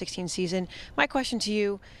 2016 season. My question to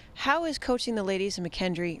you, how has coaching the ladies in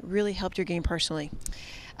McHenry really helped your game personally?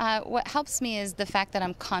 What helps me is the fact that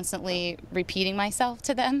I'm constantly repeating myself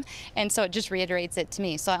to them, and so it just reiterates it to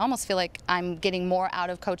me. So I almost feel like I'm getting more out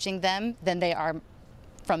of coaching them than they are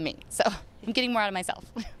from me. So I'm getting more out of myself.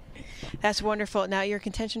 That's wonderful. Now, your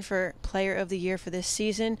contention for Player of the Year for this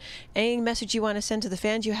season. Any message you want to send to the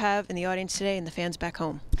fans you have in the audience today and the fans back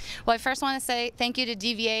home? Well, I first want to say thank you to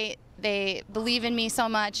DVA. They believe in me so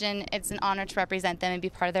much, and it's an honor to represent them and be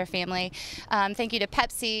part of their family. Thank you to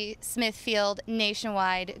Pepsi, Smithfield,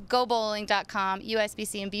 Nationwide, GoBowling.com,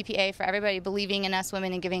 USBC, and BPA for everybody believing in us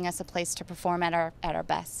women and giving us a place to perform at our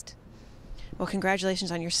best. Well,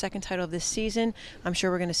 congratulations on your second title of this season. I'm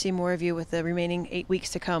sure we're going to see more of you with the remaining 8 weeks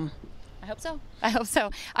to come. I hope so. I hope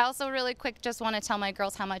so. I also really quick just want to tell my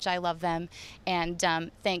girls how much I love them and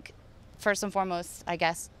thank, first and foremost, I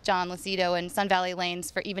guess, John Lucido and Sun Valley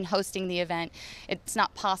Lanes for even hosting the event. It's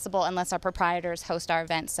not possible unless our proprietors host our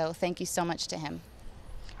event, so thank you so much to him.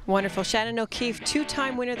 Wonderful. Shannon O'Keefe,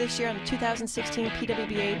 two-time winner this year on the 2016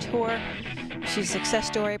 PWBA Tour. She's a success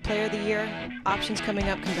story, Player of the Year. Options coming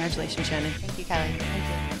up. Congratulations, Shannon. Thank you, Kelly.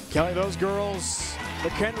 Thank you. Kelly, those girls,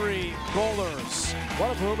 McHenry bowlers, one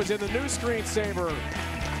of whom is in the new screensaver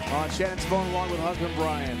on Shannon's phone along with husband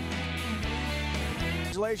Brian.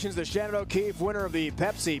 Congratulations to Shannon O'Keefe, winner of the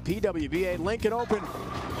Pepsi PWBA Lincoln Open.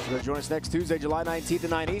 She'll join us next Tuesday, July 19th at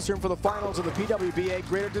 9 Eastern for the finals of the PWBA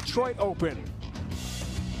Greater Detroit Open.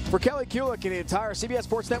 For Kelly Kulick and the entire CBS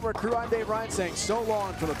Sports Network crew, I'm Dave Ryan saying so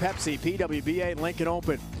long from the Pepsi PWBA Lincoln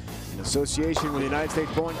Open. In association with the United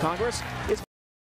States Bowling Congress, it's